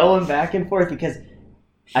keep going back and forth because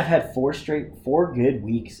I've had 4 good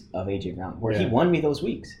weeks of AJ Brown where he won me those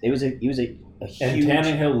weeks. He was a huge. And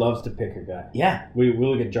Tannehill loves to pick a guy. Yeah. We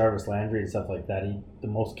look at Jarvis Landry and stuff like that. He the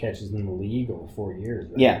most catches in the league over 4 years.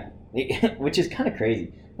 Right? Yeah, which is kind of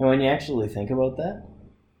crazy. And when you actually think about that,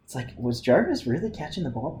 it's like, was Jarvis really catching the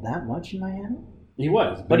ball that much in Miami? He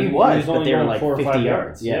was. But he was, only but they were running like 4 or 50 5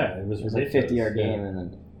 yards. Yeah, it was like ridiculous. 50-yard game. And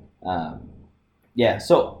then,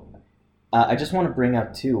 so I just want to bring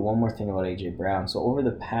up, too, one more thing about A.J. Brown. So over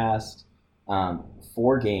the past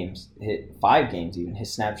 4 games, 5 games even,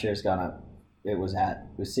 his snap share has gone up. It was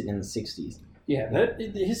sitting in the 60s. Yeah,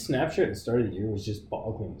 his snapshot at the start of the year was just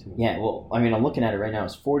boggling to me. Yeah, well, I mean, I'm looking at it right now.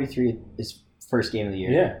 It's 43 his first game of the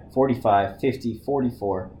year. Yeah. 45, 50,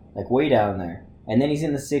 44, like way down there. And then he's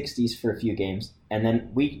in the 60s for a few games. And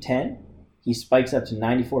then week 10, he spikes up to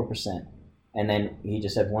 94%. And then he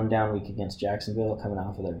just had one down week against Jacksonville coming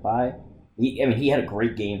off of their bye. He had a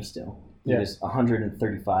great game still. He was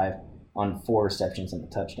 135 on 4 receptions and a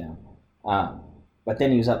touchdown. but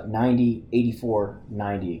then he was up 90, 84,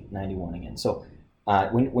 90, 91 again. So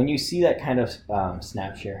when you see that kind of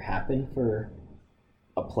snap share happen for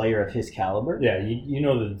a player of his caliber, Yeah, you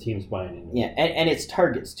know that the team's buying in. yeah, and it's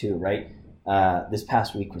targets too, right? This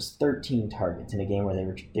past week was 13 targets in a game where they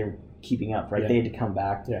were keeping up, right? Yeah. They had to come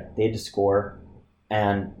back, Yeah. they had to score,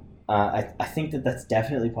 and I think that's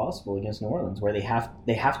definitely possible against New Orleans, where they have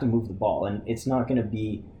to move the ball, and it's not going to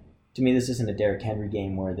be. To me, this isn't a Derrick Henry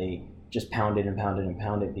game where they just pound it and pound it and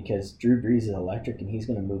pound it, because Drew Brees is electric and he's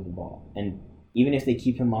going to move the ball. And even if they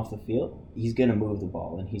keep him off the field, he's going to move the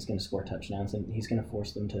ball and he's going to score touchdowns and he's going to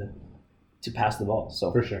force them to pass the ball.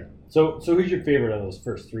 So For sure. So who's your favorite of those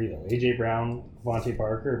first three, though? A.J. Brown, Devontae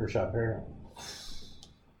Parker, or Rashad Perriman?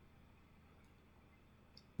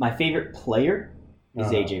 my favorite player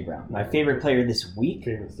is A.J. Brown. My favorite player this week,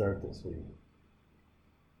 Favorite start this week?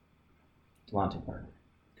 Devontae Parker.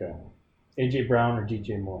 Okay. A.J. Brown or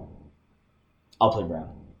DJ Moore? I'll play Brown.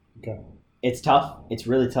 Okay. It's tough. It's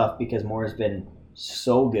really tough because Moore has been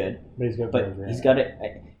so good, But he's got but Will Grier. he's got it.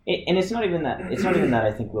 And it's not even that. It's not even that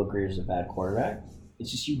I think Will Greer's a bad quarterback. It's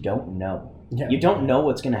just you don't know. Yeah. You don't know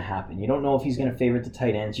what's going to happen. You don't know if he's going to favorite the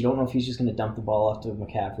tight ends. You don't know if he's just going to dump the ball off to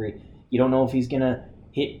McCaffrey. You don't know if he's going to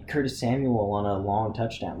hit Curtis Samuel on a long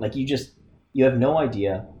touchdown. Like you have no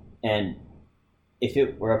idea. And if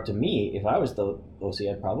it were up to me, if I was the OC,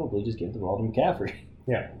 I'd probably just give the ball to McCaffrey.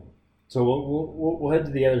 Yeah. So we'll head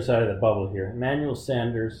to the other side of the bubble here. Emmanuel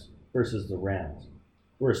Sanders versus the Rams.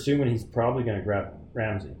 We're assuming he's probably going to grab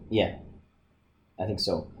Ramsey. Yeah, I think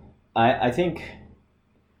so. I think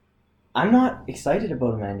I'm not excited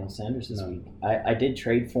about Emmanuel Sanders this week. I did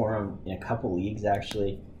trade for him in a couple leagues,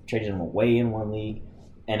 actually. Traded him away in one league.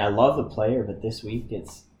 And I love the player, but this week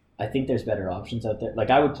I think there's better options out there. Like,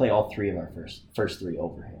 I would play all three of our first three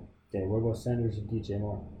over him. Okay, what about Sanders and DJ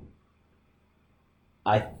Moore?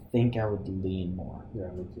 I think I would lean more. Yeah,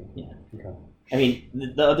 me too. Yeah. Okay. I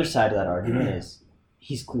mean, the other side of that argument is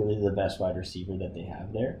he's clearly the best wide receiver that they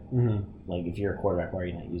have there. Mm-hmm. Like, if you're a quarterback, why are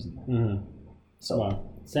you not using that? Mm-hmm. So,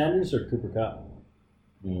 Well, Sanders or Cooper Kupp?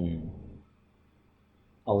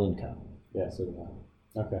 I'll lean Cup. Yeah, so do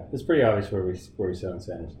I. Okay, it's pretty obvious where we sit on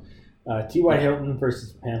Sanders. T.Y. Hilton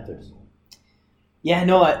versus Panthers. Yeah,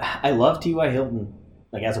 no, I love T.Y. Hilton,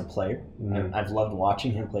 like, as a player. Mhm. I've loved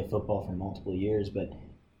watching him play football for multiple years, but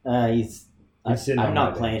sitting I'm on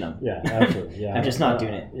not my playing bench. him. Yeah, absolutely. Yeah, I'm just not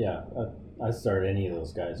doing it. Yeah, I start any of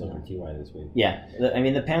those guys over T.Y. this week. Yeah, I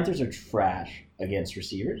mean, the Panthers are trash against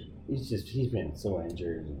receivers. He's been so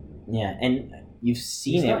injured. Yeah, and you've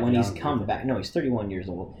seen He's it not when he's young come either. back. No, he's 31 years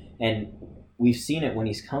old, and we've seen it when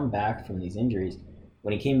he's come back from these injuries.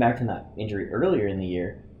 When he came back from that injury earlier in the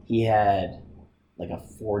year, he had like a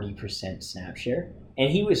 40% snap share, and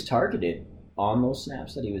he was targeted on those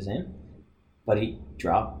snaps that he was in, but he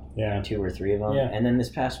dropped Yeah. 2 or 3 of them. Yeah. And then this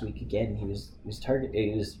past week again, he was targeted.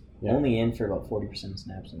 He was Yeah. only in for about 40% of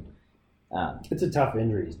snaps, and It's a tough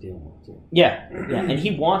injury he's dealing with, too. yeah, and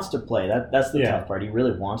he wants to play. That's the Yeah. tough part. He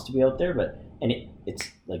really wants to be out there, but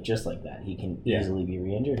it's like just like that. He can Yeah. easily be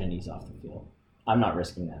re-injured, and he's off the field. I'm not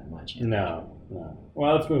risking that in my chance. No.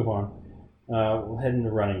 Well, let's move on. We'll head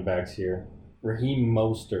into running backs here. Raheem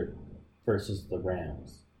Mostert versus the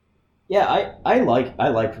Rams. Yeah, I like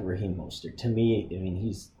Raheem Mostert. To me, I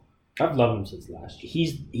mean, I've loved him since last year.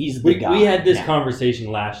 he's the guy. We had this now.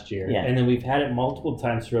 conversation last year, Yeah. and then we've had it multiple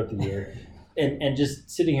times throughout the year. and just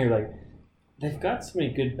sitting here like, they've got so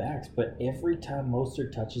many good backs, but every time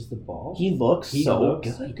Mostert touches the ball, He looks he so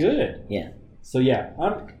looks good. Yeah. So yeah,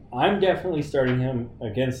 I'm definitely starting him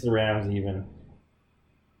against the Rams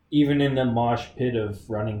even in the mosh pit of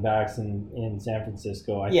running backs in San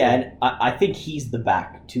Francisco. I think, And I think he's the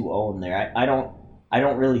back to own there. I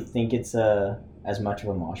don't really think it's as much of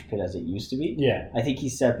a mosh pit as it used to be. yeah, I think he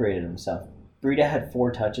separated himself. Breida had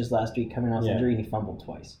 4 touches last week coming off Yeah. injury, and he fumbled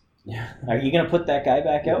twice. yeah. Are you going to put that guy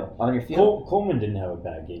back out on your field? Coleman didn't have a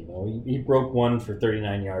bad game though. He broke one for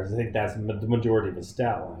 39 yards. I think that's the majority of his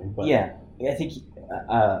stat line. But Yeah, I think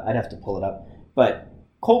I'd have to pull it up, but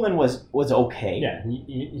Coleman was okay. yeah,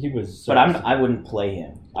 he was. But I wouldn't play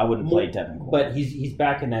him. I wouldn't play Devin Coleman. But he's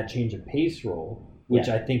back in that change of pace role, which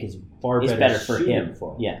Yeah. I think is far It's better, better for suited him.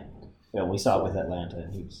 For him. Yeah. Well, we saw it with Atlanta,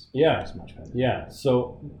 and he was Yeah. much better. Yeah.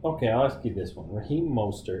 So okay, I'll ask you this one: Raheem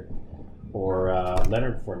Mostert or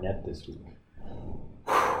Leonard Fournette this week?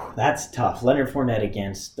 That's tough. Leonard Fournette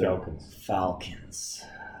against the Falcons. Falcons.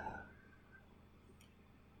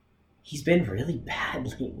 He's been really bad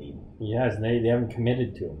lately. He has, and they haven't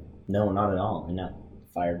committed to him. No, not at all. And now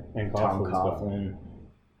fired And Tom Coughlin's gone. Coughlin.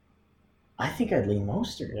 I think I'd lean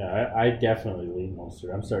Mostert. Yeah, I definitely lean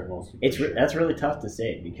Mostert. I'm starting Mostert. for sure. That's really tough to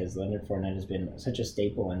say because Leonard Fournette has been such a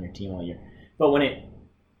staple on your team all year. But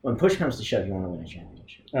when push comes to shove, you want to win a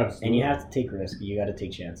championship. Absolutely. And you have to take risks. You got to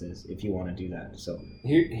take chances if you want to do that. So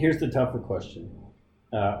here's the tougher question: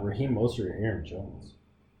 Raheem Mostert or Aaron Jones?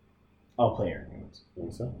 I'll play Aaron Jones.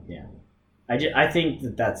 Think so? Yeah. I think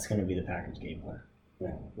that's going to be the Packers' game plan.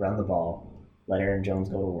 Yeah. Run the ball. Let Aaron Jones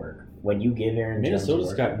go to work. When you give Aaron Minnesota's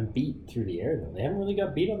Jones gotten beat through the air, though. They haven't really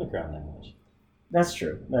got beat on the ground that much. That's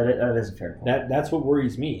true. That is a fair point. That's what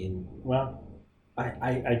worries me. And, well,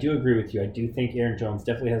 I do agree with you. I do think Aaron Jones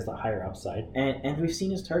definitely has the higher upside. And we've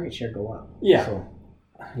seen his target share go up. Yeah. So.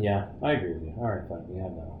 Yeah, I agree with you. All right, fine. We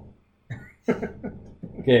have that one.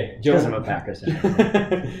 Okay, Joe. Because I'm a Packers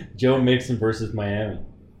fan. Joe Mixon versus Miami.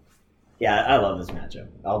 Yeah, I love this matchup.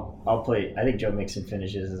 I'll play. I think Joe Mixon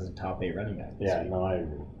finishes as a top 8 running back. Yeah, no, I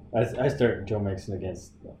agree. I start Joe Mixon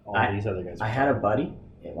against all these other guys. I had a buddy.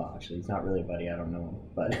 Well, actually, he's not really a buddy. I don't know him,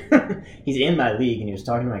 but he's in my league, and he was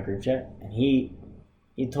talking to my group chat, and he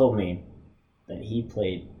told me that he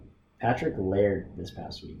played Patrick Laird this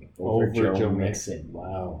past week over Joe Mixon.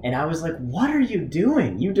 Wow. And I was like, what are you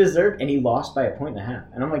doing? You deserve... And he lost by 1.5 points.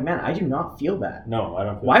 And I'm like, man, I do not feel bad. No, I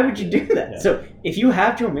don't feel Why would you do that? Yeah. So if you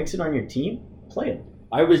have Joe Mixon on your team, play him.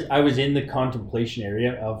 I was in the contemplation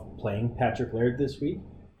area of playing Patrick Laird this week,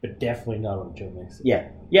 but definitely not on Joe Mixon.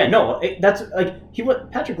 Yeah, no, that's like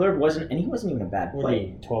Patrick Laird wasn't even a bad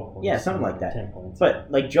play. 12 points. Yeah, something like that. 10 points. But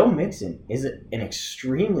like Joe Mixon is an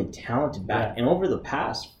extremely talented back, Yeah. and over the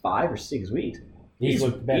past 5 or 6 weeks, he's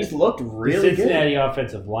looked better. He's looked really the Cincinnati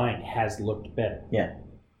offensive line has looked better. Yeah.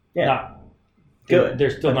 Not good. They're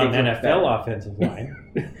still but not an they've looked NFL better. offensive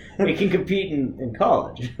line. They can compete in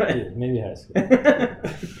college. Yeah, maybe high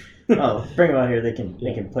school. Oh, bring them out here. They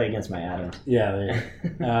can play against my Adams. Yeah, there you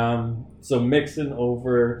go. So Mixon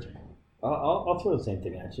over. I'll throw the same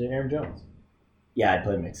thing at you. Aaron Jones. Yeah, I'd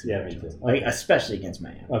play Mixon. Yeah, me too. Like, especially against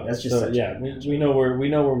Miami. Okay, That's just so such yeah. We know where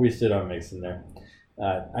we sit on Mixon there.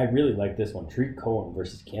 I really like this one. Tariq Cohen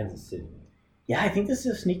versus Kansas City. Yeah, I think this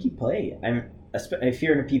is a sneaky play. If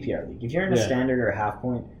you're in a PPR league, if you're in a standard or a half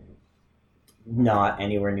point, not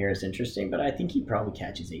anywhere near as interesting. But I think he probably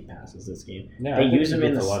catches 8 passes this game. Yeah, they I think use he him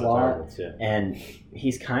in the gets a lot of slot, targets, yeah. and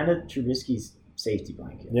he's kind of Trubisky's safety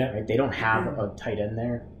blanket. Yeah. Right? They don't have a tight end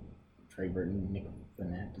there. Trey Burton, Nick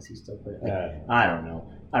Fournette, does he still play? I don't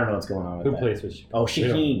know. I don't know what's going on with Who that. plays with? Oh,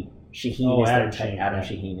 Shaheen. Shaheen Oh, is Adam their tight. Shaheen, Adam yeah.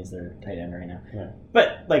 Shaheen is their tight end right now. Yeah.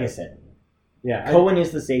 But like I said, Yeah, Cohen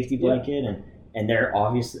is the safety blanket, and they're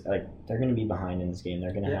obviously they're going to be behind in this game.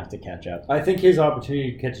 They're going to have to catch up. I think his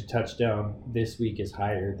opportunity to catch a touchdown this week is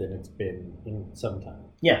higher than it's been in some time.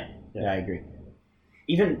 Yeah, I agree.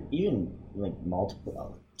 Even like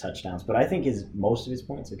multiple touchdowns, but I think most of his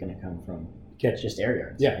points are going to come from just air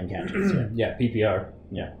yards and catches. Yeah, PPR.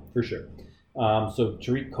 Yeah, for sure. So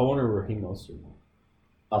Tariq Cohen or Raheem Mostert?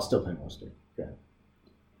 I'll still play Mostert. Okay.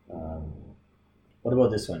 What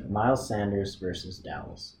about this one? Miles Sanders versus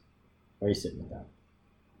Dallas. Where are you sitting with that?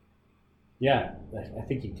 Yeah, I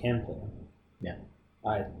think you can play him.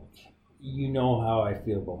 Yeah. You know how I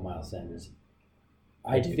feel about Miles Sanders.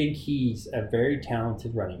 I think he's a very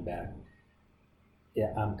talented running back.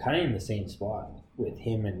 Yeah, I'm kind of in the same spot with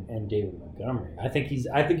him and David Montgomery. I think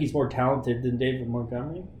he's more talented than David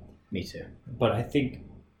Montgomery. Me too. But I think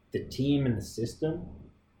the team and the system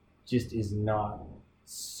just is not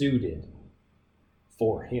suited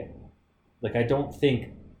for him. Like I don't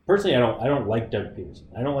think personally I don't like Doug Pearson.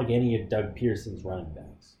 I don't like any of Doug Pearson's running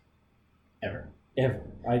backs. Ever.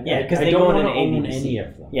 Because they don't go in want to an own ADC. any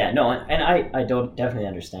of them. Yeah, no, and I don't definitely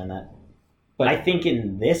understand that. But I think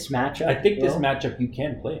in this matchup, this matchup you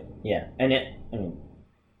can play it. Yeah, and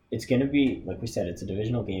it's going to be like we said, it's a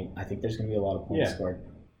divisional game. I think there's going to be a lot of points scored,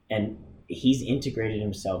 and he's integrated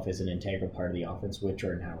himself as an integral part of the offense with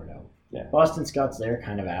Jordan Howard out. Yeah, Boston Scott's there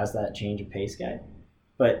kind of as that change of pace guy,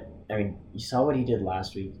 but I mean, you saw what he did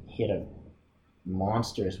last week. He had a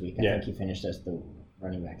monstrous week. I think he finished as the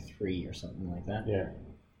running back 3 or something like that. Yeah,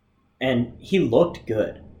 and he looked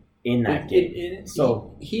good in that game.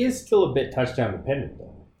 So he is still a bit touchdown dependent,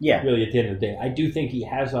 though. Yeah, really, at the end of the day, I do think he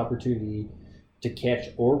has opportunity to catch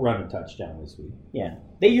or run a touchdown this week. Yeah,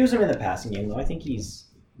 they use him in the passing game, though. I think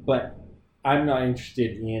but I'm not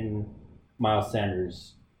interested in Miles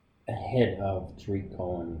Sanders ahead of Tariq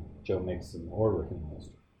Cohen, Joe Mixon, or Raheem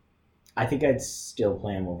Mostert. I think I'd still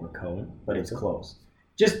play him over Cohen, but it's close.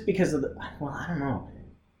 Just because of I don't know.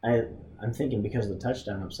 I'm thinking because of the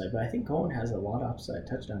touchdown upside, but I think Cohen has a lot of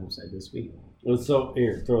touchdown upside this week. So,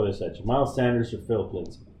 here, throw this at you. Miles Sanders or Philip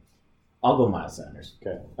Lindsay? I'll go Miles Sanders.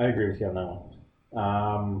 Okay, I agree with you on that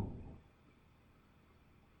one.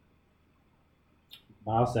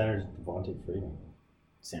 Miles Sanders, Devontae Freeman.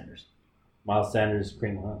 Sanders. Miles Sanders,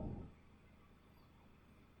 Kareem Hunt.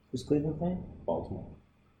 Who's Cleveland playing? Baltimore.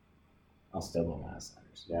 I'll still go Miles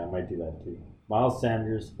Sanders. Yeah, I might do that too. Miles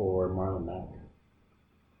Sanders or Marlon Mack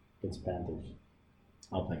against Panthers.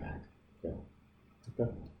 I'll play Mac.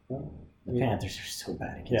 Okay. Well, The Panthers are so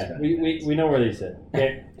bad against yeah, running backs. we know where they sit.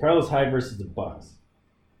 Okay, Carlos Hyde versus the Bucks.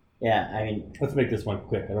 Yeah, I mean, Let's make this one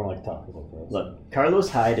quick. I don't like talking about Carlos. look, Carlos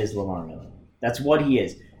Hyde is Lamar Miller. That's what he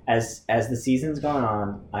is. As the season's gone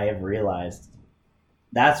on, I have realized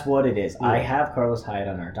that's what it is. Yeah. I have Carlos Hyde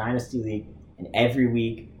on our Dynasty League, and every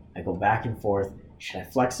week I go back and forth. Should I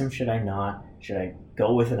flex him? Should I not? Should I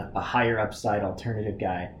go with a higher upside alternative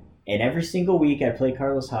guy? And every single week I play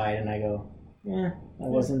Carlos Hyde, and I go, that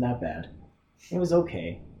wasn't that bad. It was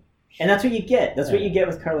okay. And that's what you get. That's what you get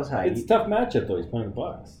with Carlos Hyde. It's a tough matchup though. He's playing the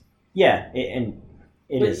Bucks. Yeah, and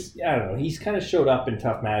it is. I don't know. He's kind of showed up in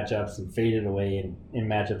tough matchups and faded away in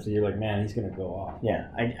matchups that you're like, man, he's going to go off. Yeah,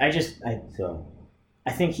 I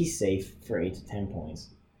think he's safe for 8 to 10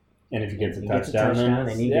 points. And if he gets a He gets a touchdown, touchdown,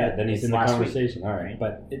 then then he's it's in the last week, conversation. All right. right?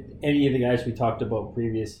 But any of the guys we talked about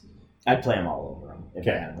previous. I'd play him all over him if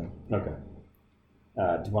I Okay. had them. Okay.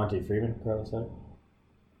 Devontae Freeman, Carlos Hyde.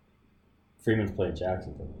 Freeman's playing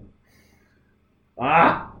Jacksonville.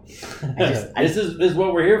 This is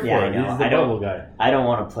what we're here for. Yeah, I know. He's the I don't- bubble guy. I don't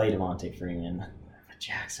want to play Devontae Freeman. But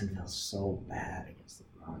Jacksonville's so bad against the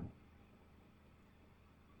run.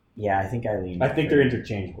 Yeah, I think I lean. I think they're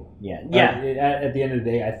interchangeable. Yeah, At the end of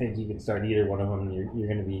the day, I think you can start either one of them. And you're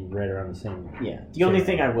going to be right around the same. yeah. The only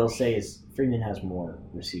thing I will say is Freeman has more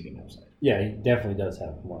receiving upside. Yeah, he definitely does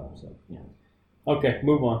have more upside. Yeah. Okay,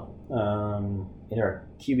 move on. In our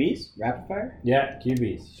QBs, rapid fire. Yeah,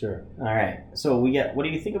 QBs, sure. All right. So we get. What do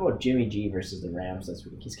you think about Jimmy G versus the Rams this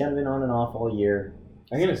week? He's kind of been on and off all year.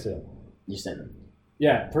 I'm gonna sit him. You sent him.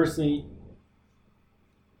 Yeah, personally,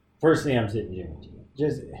 I'm sitting Jimmy G.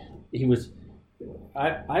 Just he was.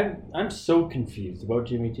 I'm so confused about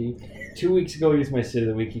Jimmy G. 2 weeks ago he was my sit of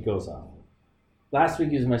the week. He goes off. Last week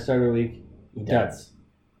he was my starter of the week. He does.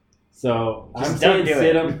 So Just I'm don't saying do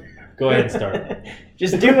sit it. him. Go ahead and start.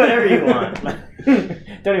 Just do whatever you want.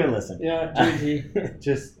 Don't even listen. Yeah, Jimmy G.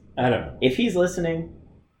 Just I don't know. If he's listening,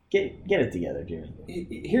 get it together, Jimmy.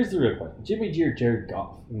 Here's the real question: Jimmy G or Jared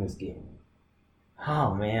Goff in this game?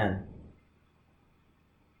 Oh man.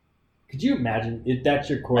 Could you imagine if that's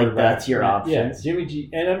your quarterback? Like, that's your options? Yeah, Jimmy G,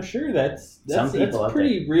 and I'm sure that's Some people out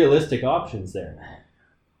pretty realistic options there.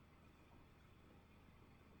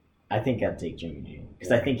 I think I'd take Jimmy G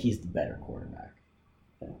because I think he's the better quarterback.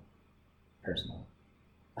 Personally.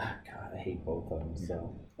 Oh, God, I hate both of them,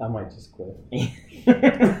 so I might just quit.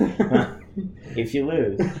 If you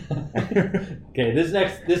lose. Okay, this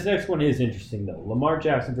next one is interesting though. Lamar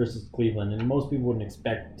Jackson versus Cleveland, and most people wouldn't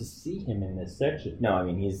expect to see him in this section. No, I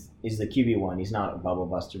mean he's the QB1. He's not a bubble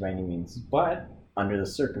buster by any means. But Under the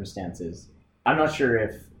circumstances, I'm not sure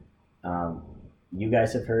if you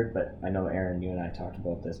guys have heard, but I know Aaron, you and I talked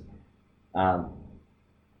about this.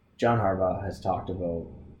 John Harbaugh has talked about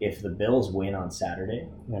if the Bills win on Saturday,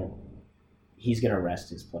 he's going to rest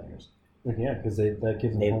his players. yeah, because that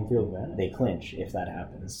gives them home field advantage. They clinch if that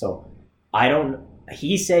happens. So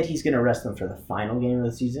he said he's going to rest them for the final game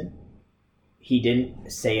of the season. He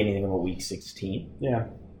didn't say anything about week 16. Yeah.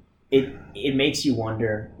 It makes you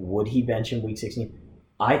wonder, would he bench him week 16?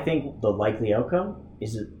 I think the likely outcome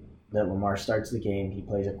is that Lamar starts the game, he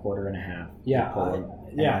plays a quarter and a half. Yeah,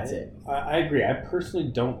 that's it. I agree. I personally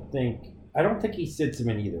don't think he sits him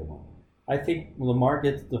in either one. I think Lamar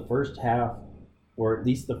gets the first half, or at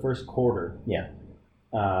least the first quarter. Yeah.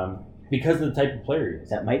 Because of the type of player he is.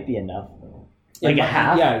 That might be enough, though. Like a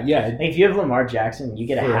half? Yeah. Like if you have Lamar Jackson, you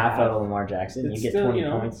get a half out of Lamar Jackson, you get still, 20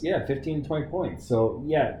 points. Yeah, 15 to 20 points. So,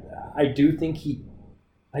 yeah, I do think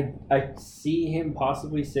I see him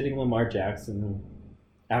possibly sitting Lamar Jackson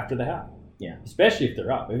after the half. Yeah. Especially if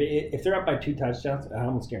they're up. If they're up by 2 touchdowns, I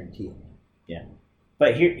almost guarantee it. Yeah.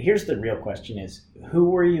 But here's the real question is, who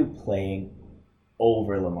were you playing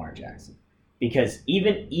over Lamar Jackson? Because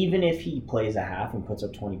even if he plays a half and puts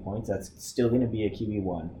up 20 points, that's still going to be a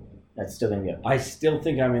QB1. That's still going to be I still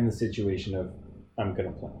think I'm in the situation of I'm going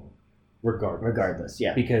to play. Regardless,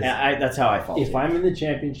 yeah. Because that's how I fall. If I'm in the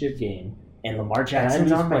championship game and Lamar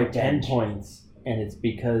Jackson's on my by 10 bench, points, and it's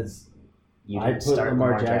because I put start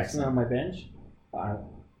Lamar Jackson on my bench,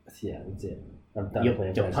 yeah, that's it. I'm done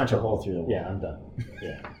playing. You'll punch a hole through the wall. Yeah, I'm done.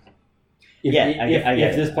 Yeah.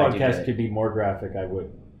 If this podcast could be more graphic, I would.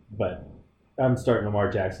 But I'm starting Lamar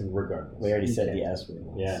Jackson regardless. We already said the S word.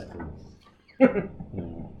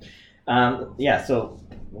 Yeah. So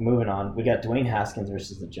moving on, we got Dwayne Haskins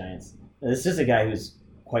versus the Giants. This is a guy who's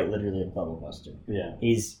quite literally a bubble buster. Yeah.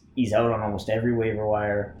 He's out on almost every waiver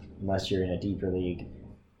wire unless you're in a deeper league.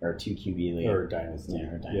 or 2 QB league. Or Dynasty.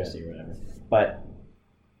 Or Dynasty or whatever. But,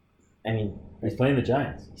 I mean... He's playing the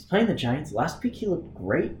Giants. He's playing the Giants. Last week he looked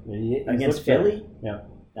great He against Philly. Yeah.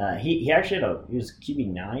 He actually he was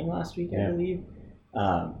QB 9 last week, I believe.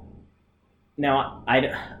 Now,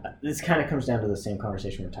 this kind of comes down to the same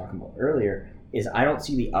conversation we were talking about earlier, is I don't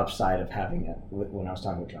see the upside of having when I was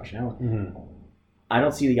talking with Josh Allen, I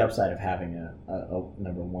don't see the upside of having a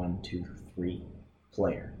number 1, 2, 3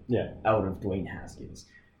 player out of Dwayne Haskins.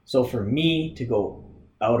 So for me to go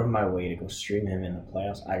out of my way to go stream him in the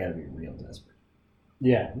playoffs, I got to be real desperate.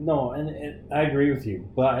 Yeah, no, and I agree with you.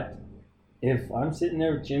 But if I'm sitting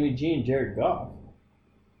there with Jimmy G and Jared Goff,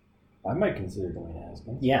 I might consider Dwayne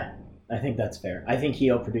Haskins. Yeah, I think that's fair. I think he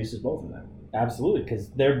outproduces both of them. Absolutely, because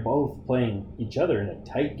they're both playing each other in a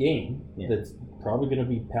tight game that's probably going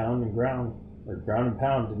to be pound and ground, or ground and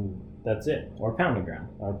pound, and that's it. Or pound and ground.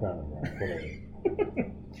 Or pound and ground, whatever.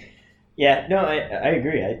 Yeah, no, I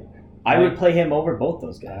agree. I would play him over both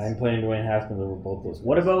those guys. I'm playing Dwayne Haskins over both those guys.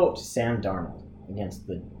 What about Sam Darnold against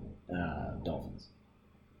the Dolphins?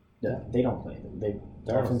 They don't play them. The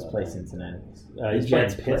Dolphins play Cincinnati. He's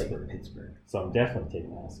playing Pittsburgh. Pittsburgh. So I'm definitely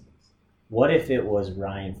taking Haskins. What if it was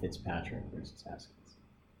Ryan Fitzpatrick versus Haskins?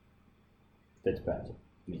 Fitzpatrick.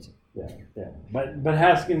 Me too. Yeah. But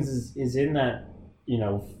Haskins is in that,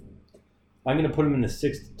 I'm going to put him in the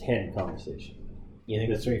 6 to 10 conversation. You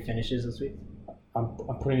think that's where he finishes this week? I'm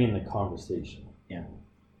putting him in the conversation. Yeah.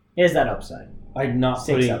 He has that upside. I'm not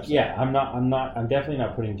Six putting. upside. Yeah, I'm definitely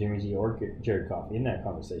not putting Jimmy G or Jared Goff in that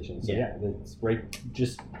conversation. So that's right.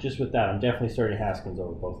 Just with that, I'm definitely starting Haskins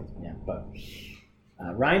over both of them. Yeah. But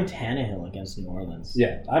Ryan Tannehill against New Orleans.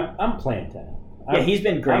 Yeah, I'm playing Tannehill. Yeah, he's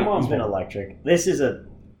been great. He's been electric. This is a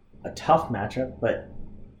tough matchup, but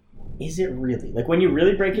is it really? Like when you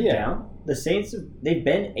really break it down, the Saints you've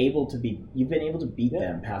been able to beat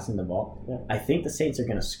them passing the ball. Yeah. I think the Saints are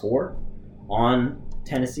going to score on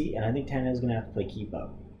Tennessee, and I think Tannehill's going to have to play keep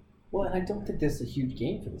up. Well, and I don't think this is a huge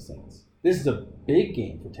game for the Saints. This is a big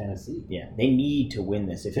game for Tennessee. Yeah, they need to win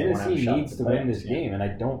this if Tennessee they want to have a shot needs to win this game, and I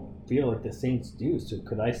don't feel like the Saints do. So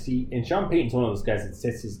could I see? And Sean Payton's one of those guys that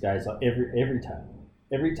sets his guys up every time.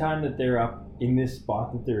 Every time that they're up in this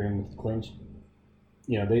spot that they're in with clinched,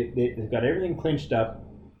 they've got everything clinched up,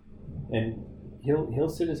 and he'll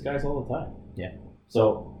sit his guys all the time. Yeah.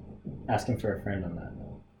 So asking for a friend on that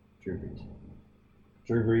though, Drew Brees.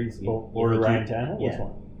 Drew Brees or Ryan Tannehill? Yeah. Which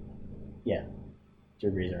one? Yeah.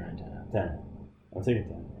 Drew Brees or Ryan Tannehill. Tannehill. I'm taking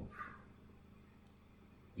Tannehill.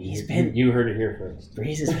 You heard it here first.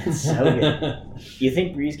 Brees has been so good. You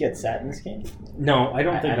think Brees gets sat in this game? No, I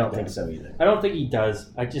don't think. I don't think so either. I don't think he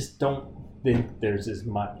does. I just don't think there's as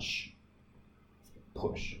much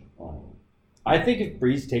push on him. I think if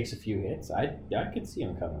Brees takes a few hits, I could see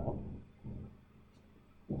him coming out.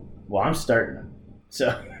 Well, I'm starting him,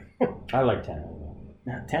 so I like Tannehill.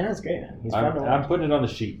 No, Tannehill's great, man. He's fun to watch. I'm putting it on the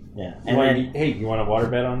sheet. Yeah. You want a water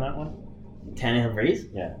bet on that one? Tannehill Brees?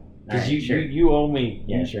 Yeah. Because you owe me.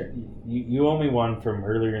 Yeah, sure. You owe me one from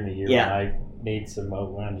earlier in the year when I made some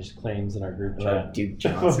outlandish claims in our group chat. Duke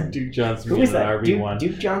Johnson. Duke Johnson who being was an that? RB1.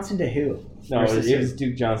 Duke Johnson to who? No, it was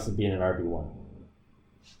Duke Johnson being an RB1.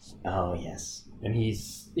 Oh, yes. And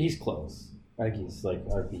he's close. I think he's like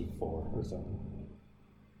RB4 or something.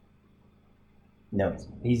 No,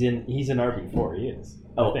 he's an RB4. He is.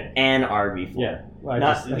 Oh, an RB4. Yeah, well,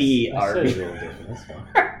 not the RB. I said it a little different. That's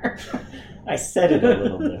fine. I said it a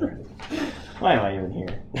little different. Why am I even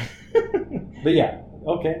here? But yeah,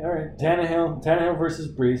 okay, all right. Tannehill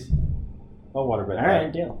versus Brees. Oh, water bet. All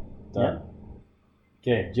right, deal. Done.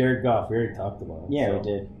 Yeah. Okay, Jared Goff. We already talked about him. Yeah, we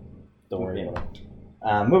did. Don't worry about it.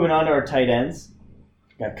 Moving on to our tight ends.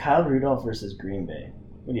 We got Kyle Rudolph versus Green Bay.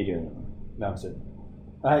 What are you doing with him? No, I'm sitting.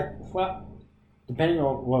 Depending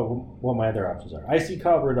on what my other options are. I see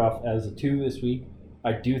Kyle Rudolph as a 2 this week.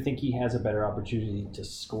 I do think he has a better opportunity to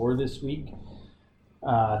score this week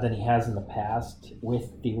than he has in the past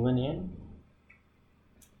with Thielen in.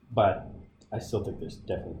 But I still think there's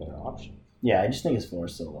definitely better options. Yeah, I just think his floor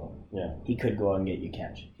is so low. Yeah. He could go out and get you a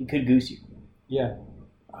catch. He could goose you. Yeah.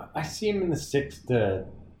 I see him in the 6 to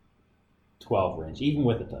 12 range, even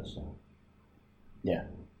with a touchdown. Yeah.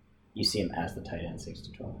 You see him as the tight end 6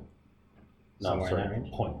 to 12. No, sorry,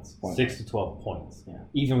 points. 6 to 12 points. Yeah.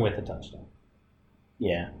 Even with a touchdown.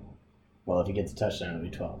 Yeah. Well, if he gets a touchdown, it'll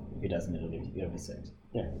be 12. If he doesn't, it'll be 6.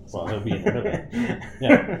 Yeah. Well, he'll be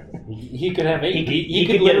yeah. He could have 8. He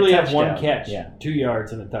could get literally have one catch, 2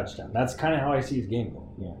 yards, and a touchdown. That's kind of how I see his game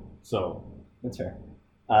going. Yeah. So that's fair.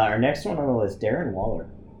 Our next one on the list, Darren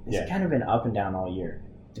Waller. He's kind of been up and down all year.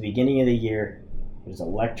 At the beginning of the year, he was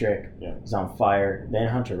electric. Yeah. He was on fire. Then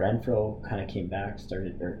Hunter Renfrow kind of came back,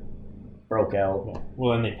 broke out. Yeah.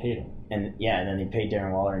 Well, and they paid him. And then they paid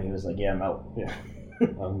Darren Waller, and he was like, "Yeah, I'm out. Yeah.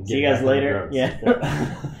 See you guys later." Yeah.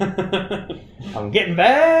 I'm getting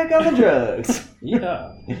back on the drugs.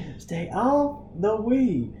 Yeah. Stay off the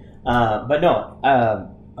weed. But no.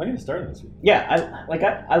 I'm gonna start this week. Yeah,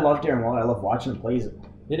 I love Darren Waller. I love watching him play.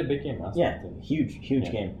 He had a big game last night. Yeah,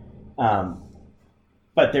 huge game.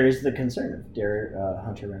 But there is the concern of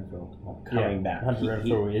Hunter Renfrow coming back. Hunter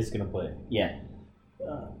Renfrow is going to play. Yeah.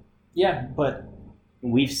 But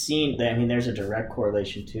we've seen that. I mean, there's a direct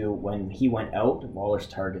correlation to when he went out, Waller's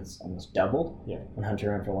targets almost doubled. Yeah. When Hunter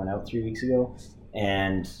Renfrow went out 3 weeks ago.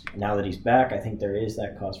 And now that he's back, I think there is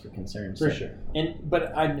that cause for concern. For sure.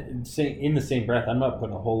 But I'm saying in the same breath, I'm not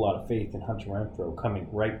putting a whole lot of faith in Hunter Renfrow coming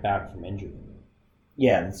right back from injury.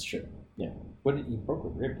 Yeah, that's true. Yeah. He broke a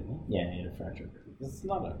rib, didn't he? Yeah, he had a fracture. It's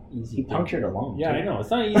not an easy He punctured a lung. Yeah, too. I know.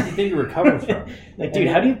 It's not an easy thing to recover from. Dude,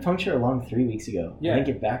 how do you puncture a lung 3 weeks ago? Yeah. And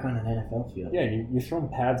then get back on an NFL field? Yeah, you're throwing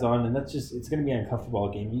pads on, and it's going to be an uncomfortable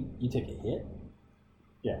all game. You take a hit.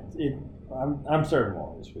 Yeah. I'm starting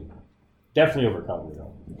Waller this week. Definitely over Calgary,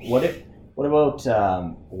 though. What about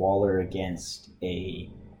Waller against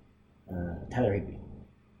a Tyler Higbee?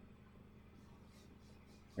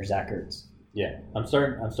 Or Zach Ertz? Yeah. I'm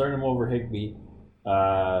starting him over Higbee,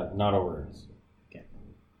 not over Ertz.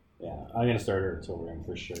 Yeah, I'm going to start Ertz over him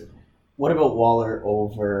for sure. What about Waller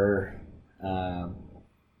over... trying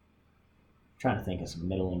to think of some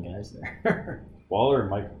middling guys there. Waller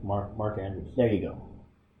and Mark Andrews. There you go.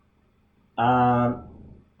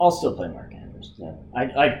 I'll still play Mark Andrews. Yeah.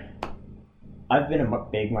 I've been a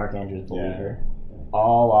big Mark Andrews believer. Yeah.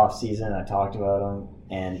 All off season, I talked about him,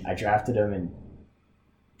 and I drafted him in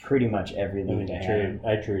pretty much every league I had.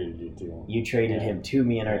 I traded you too. You traded him to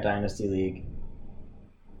me in our Dynasty League.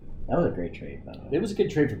 That was a great trade, by the way. It was a good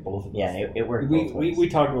trade for both of us. Yeah, it worked. We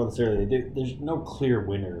talked about this earlier. There's no clear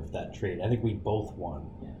winner of that trade. I think we both won.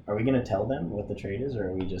 Yeah. Are we going to tell them what the trade is, or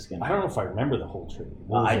are we just going to... I don't know if I remember the whole trade.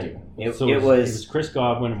 I do. It was Chris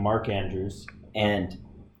Godwin and Mark Andrews. And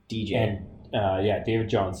DJ. And, David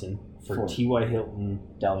Johnson for T.Y. Hilton.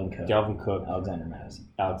 Dalvin Cook. Alexander Madison.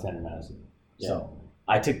 Yeah. So,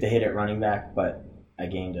 I took the hit at running back, but I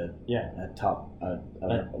gained a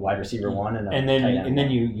wide receiver one and then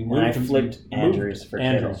you moved. And I flipped Andrews for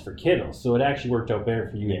Kittle. So it actually worked out better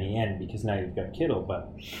for you in the end because now you've got Kittle.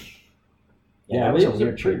 But it was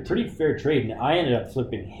a pretty fair trade. And I ended up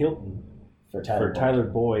flipping Hilton for Tyler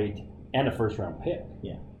Boyd and a first round pick.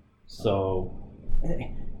 Yeah. So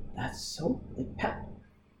that's so Pat.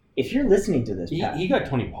 If you're listening to this, Pat, he got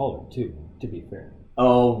Tony Pollard too. To be fair.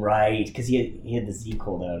 Oh right, because he had the Zeke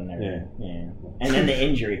holdout and everything. Yeah. And then the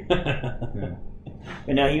injury. Yeah.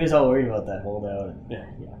 But no, he was all worried about that holdout.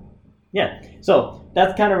 Yeah. So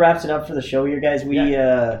that kind of wraps it up for the show here, guys. We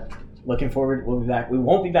looking forward. We'll be back. We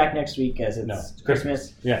won't be back next week as it's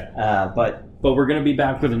Christmas. Yeah. But we're going to be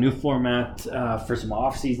back with a new format for some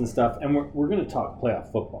off-season stuff, and we're going to talk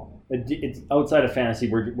playoff football. It's outside of fantasy.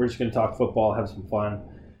 We're just going to talk football, have some fun.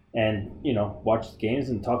 And, watch the games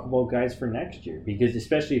and talk about guys for next year. Because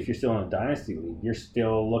especially if you're still in a dynasty league, you're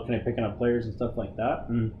still looking at picking up players and stuff like that.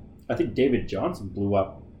 And I think David Johnson blew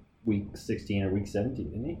up week 16 or week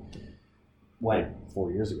 17, didn't he? When?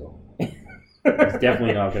 4 years ago. It's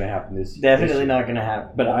definitely not going to happen this year. Definitely not going to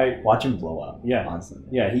happen. But I watch him blow up. Yeah. Constantly.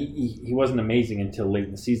 Yeah, he wasn't amazing until late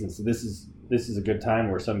in the season. So this is a good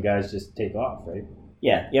time where some guys just take off, right?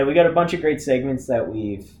 Yeah. We got a bunch of great segments that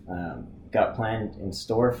we've got planned in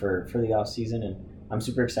store for the off season, and I'm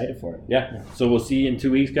super excited for it. Yeah. So we'll see you in 2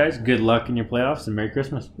 weeks, guys. Good luck in your playoffs and Merry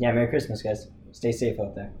Christmas. Yeah, Merry Christmas, guys. Stay safe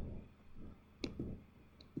out there.